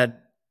that said,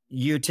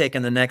 you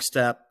taking the next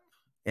step,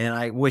 and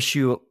I wish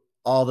you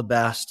all the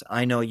best.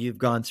 I know you've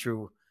gone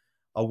through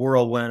a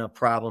whirlwind of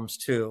problems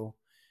too,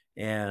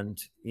 and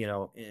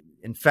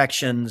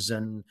infections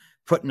and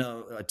putting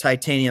a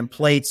titanium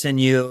plates in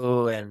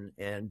you,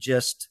 and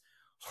just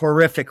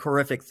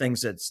horrific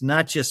things. It's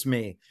not just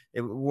me.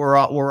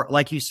 We're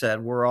like you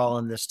said, we're all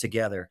in this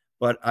together.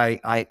 But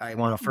I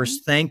want to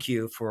first thank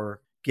you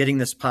for getting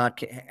this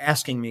podcast,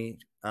 asking me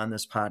on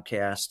this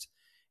podcast.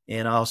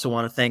 And I also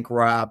want to thank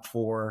Rob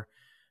for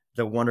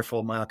the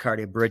wonderful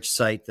myocardial bridge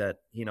site that,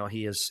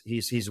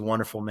 he's a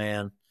wonderful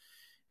man,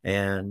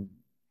 and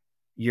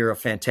you're a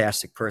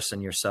fantastic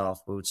person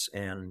yourself, Boots.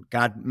 And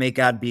may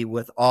God be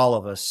with all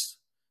of us,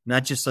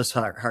 not just us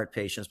heart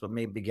patients, but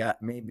maybe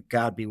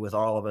God be with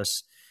all of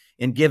us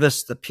and give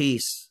us the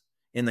peace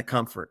and the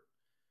comfort.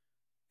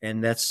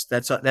 And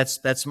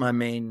that's my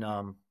main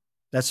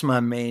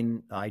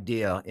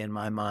idea in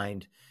my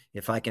mind.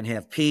 If I can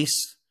have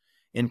peace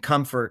and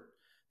comfort,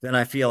 then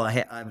I feel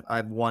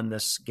I've won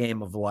this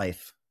game of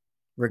life,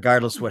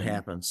 regardless what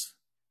happens.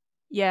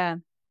 Yeah,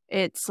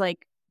 it's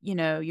like,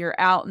 you're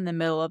out in the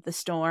middle of the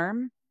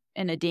storm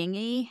in a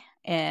dinghy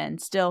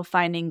and still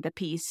finding the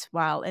peace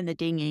while in the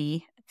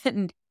dinghy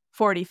and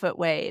 40-foot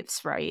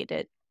waves,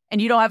 right?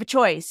 And you don't have a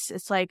choice.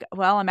 It's like,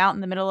 well, I'm out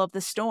in the middle of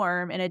the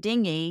storm in a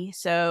dinghy,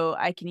 so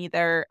I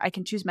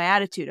can choose my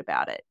attitude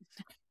about it.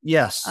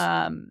 Yes.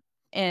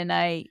 And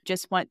I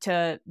just want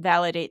to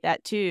validate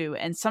that too.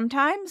 And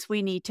sometimes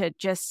we need to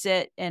just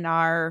sit in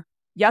our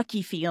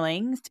yucky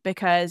feelings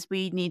because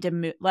we need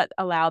to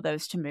allow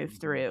those to move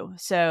through.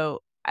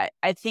 So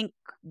I think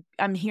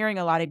I'm hearing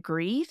a lot of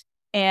grief,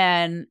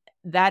 and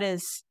that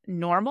is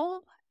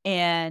normal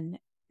and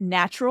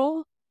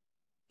natural.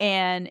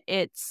 And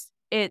it's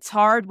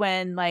hard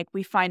when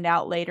we find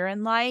out later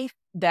in life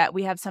that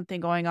we have something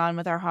going on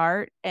with our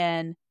heart,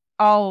 and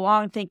all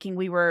along thinking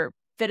we were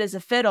fit as a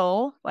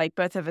fiddle, like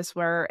both of us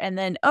were. And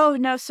then, oh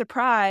no,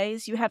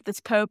 surprise, you have this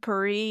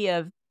potpourri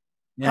of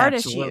heart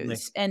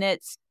issues. And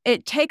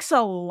it takes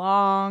a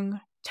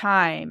long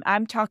time.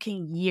 I'm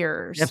talking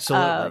years.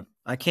 Absolutely.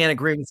 I can't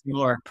agree with you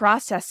more.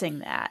 Processing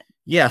that.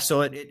 Yeah.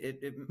 So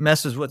it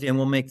messes with you, and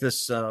we'll make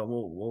this,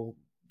 we'll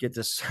get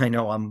this. I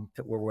know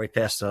we're way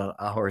past an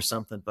hour or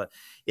something, but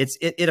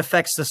it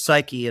affects the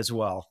psyche as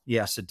well.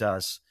 Yes, it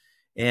does.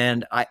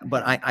 And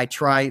I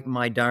try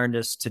my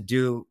darndest to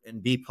do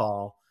and be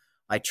Paul.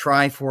 I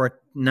try for it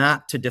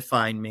not to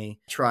define me.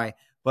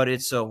 But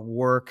it's a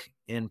work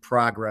in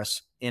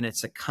progress, and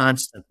it's a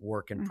constant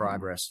work in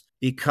progress,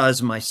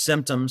 because my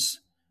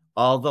symptoms,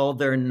 although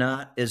they're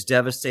not as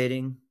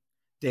devastating,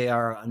 they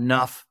are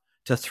enough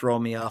to throw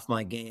me off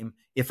my game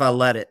if I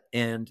let it.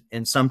 And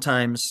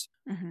sometimes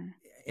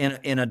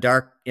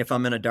if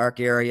I'm in a dark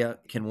area,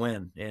 it can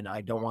win, and I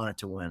don't want it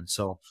to win.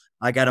 So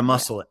I got to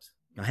muscle it.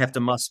 I have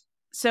to muscle.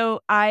 So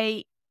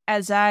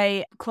as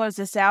I close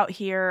this out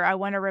here, I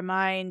want to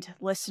remind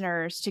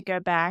listeners to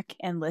go back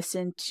and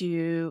listen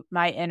to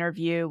my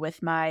interview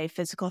with my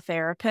physical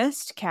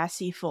therapist,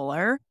 Cassie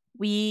Fuller.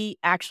 We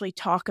actually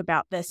talk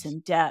about this in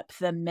depth,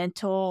 the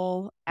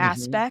mental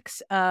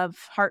aspects of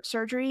heart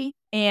surgery.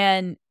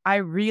 And I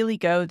really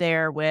go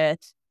there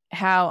with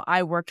how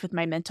I worked with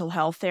my mental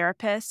health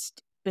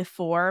therapist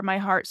before my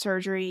heart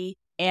surgery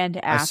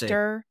and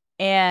after.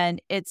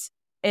 And it's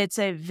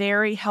a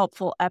very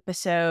helpful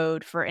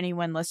episode for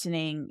anyone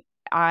listening.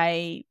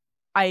 I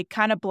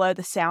kind of blow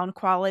the sound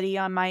quality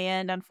on my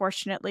end,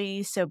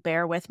 unfortunately, so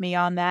bear with me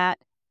on that.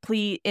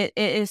 Please, it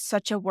is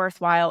such a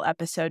worthwhile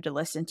episode to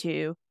listen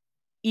to.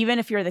 Even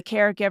if you're the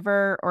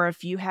caregiver, or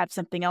if you have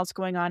something else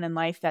going on in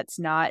life that's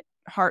not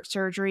heart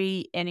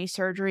surgery, any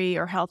surgery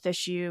or health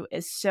issue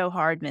is so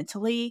hard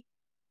mentally,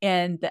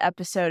 and the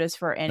episode is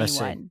for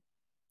anyone.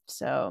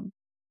 So,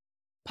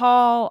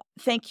 Paul,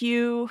 thank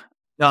you.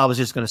 No, I was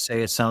just going to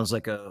say, it sounds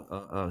like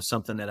a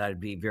something that I'd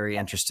be very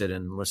interested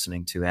in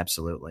listening to.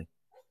 Absolutely.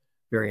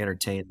 Very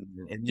entertaining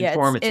and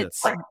informative.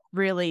 It's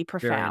really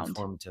profound.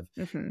 Very informative.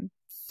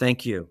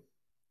 Thank you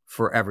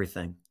for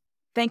everything.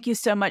 Thank you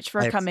so much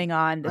for coming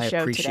on the show today.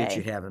 I appreciate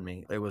you having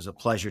me. It was a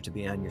pleasure to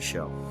be on your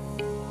show.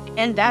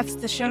 And that's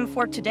the show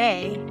for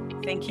today.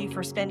 Thank you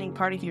for spending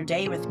part of your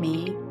day with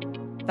me.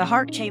 The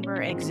Heart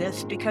Chamber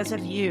exists because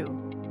of you.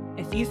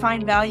 If you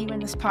find value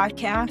in this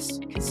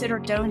podcast, consider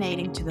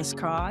donating to this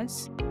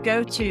cause.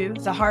 Go to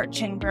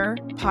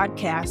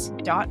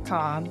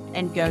theheartchamberpodcast.com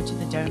and go to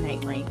the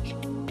donate link.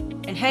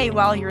 And hey,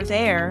 while you're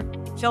there,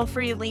 feel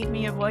free to leave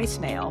me a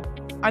voicemail.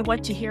 I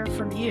want to hear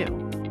from you.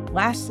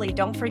 Lastly,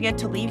 don't forget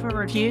to leave a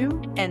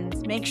review and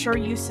make sure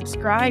you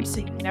subscribe so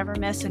you never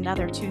miss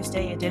another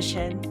Tuesday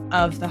edition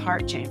of The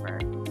Heart Chamber.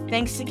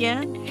 Thanks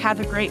again.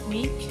 Have a great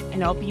week,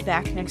 and I'll be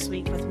back next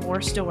week with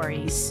more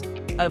stories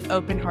of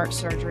open heart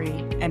surgery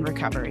and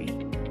recovery.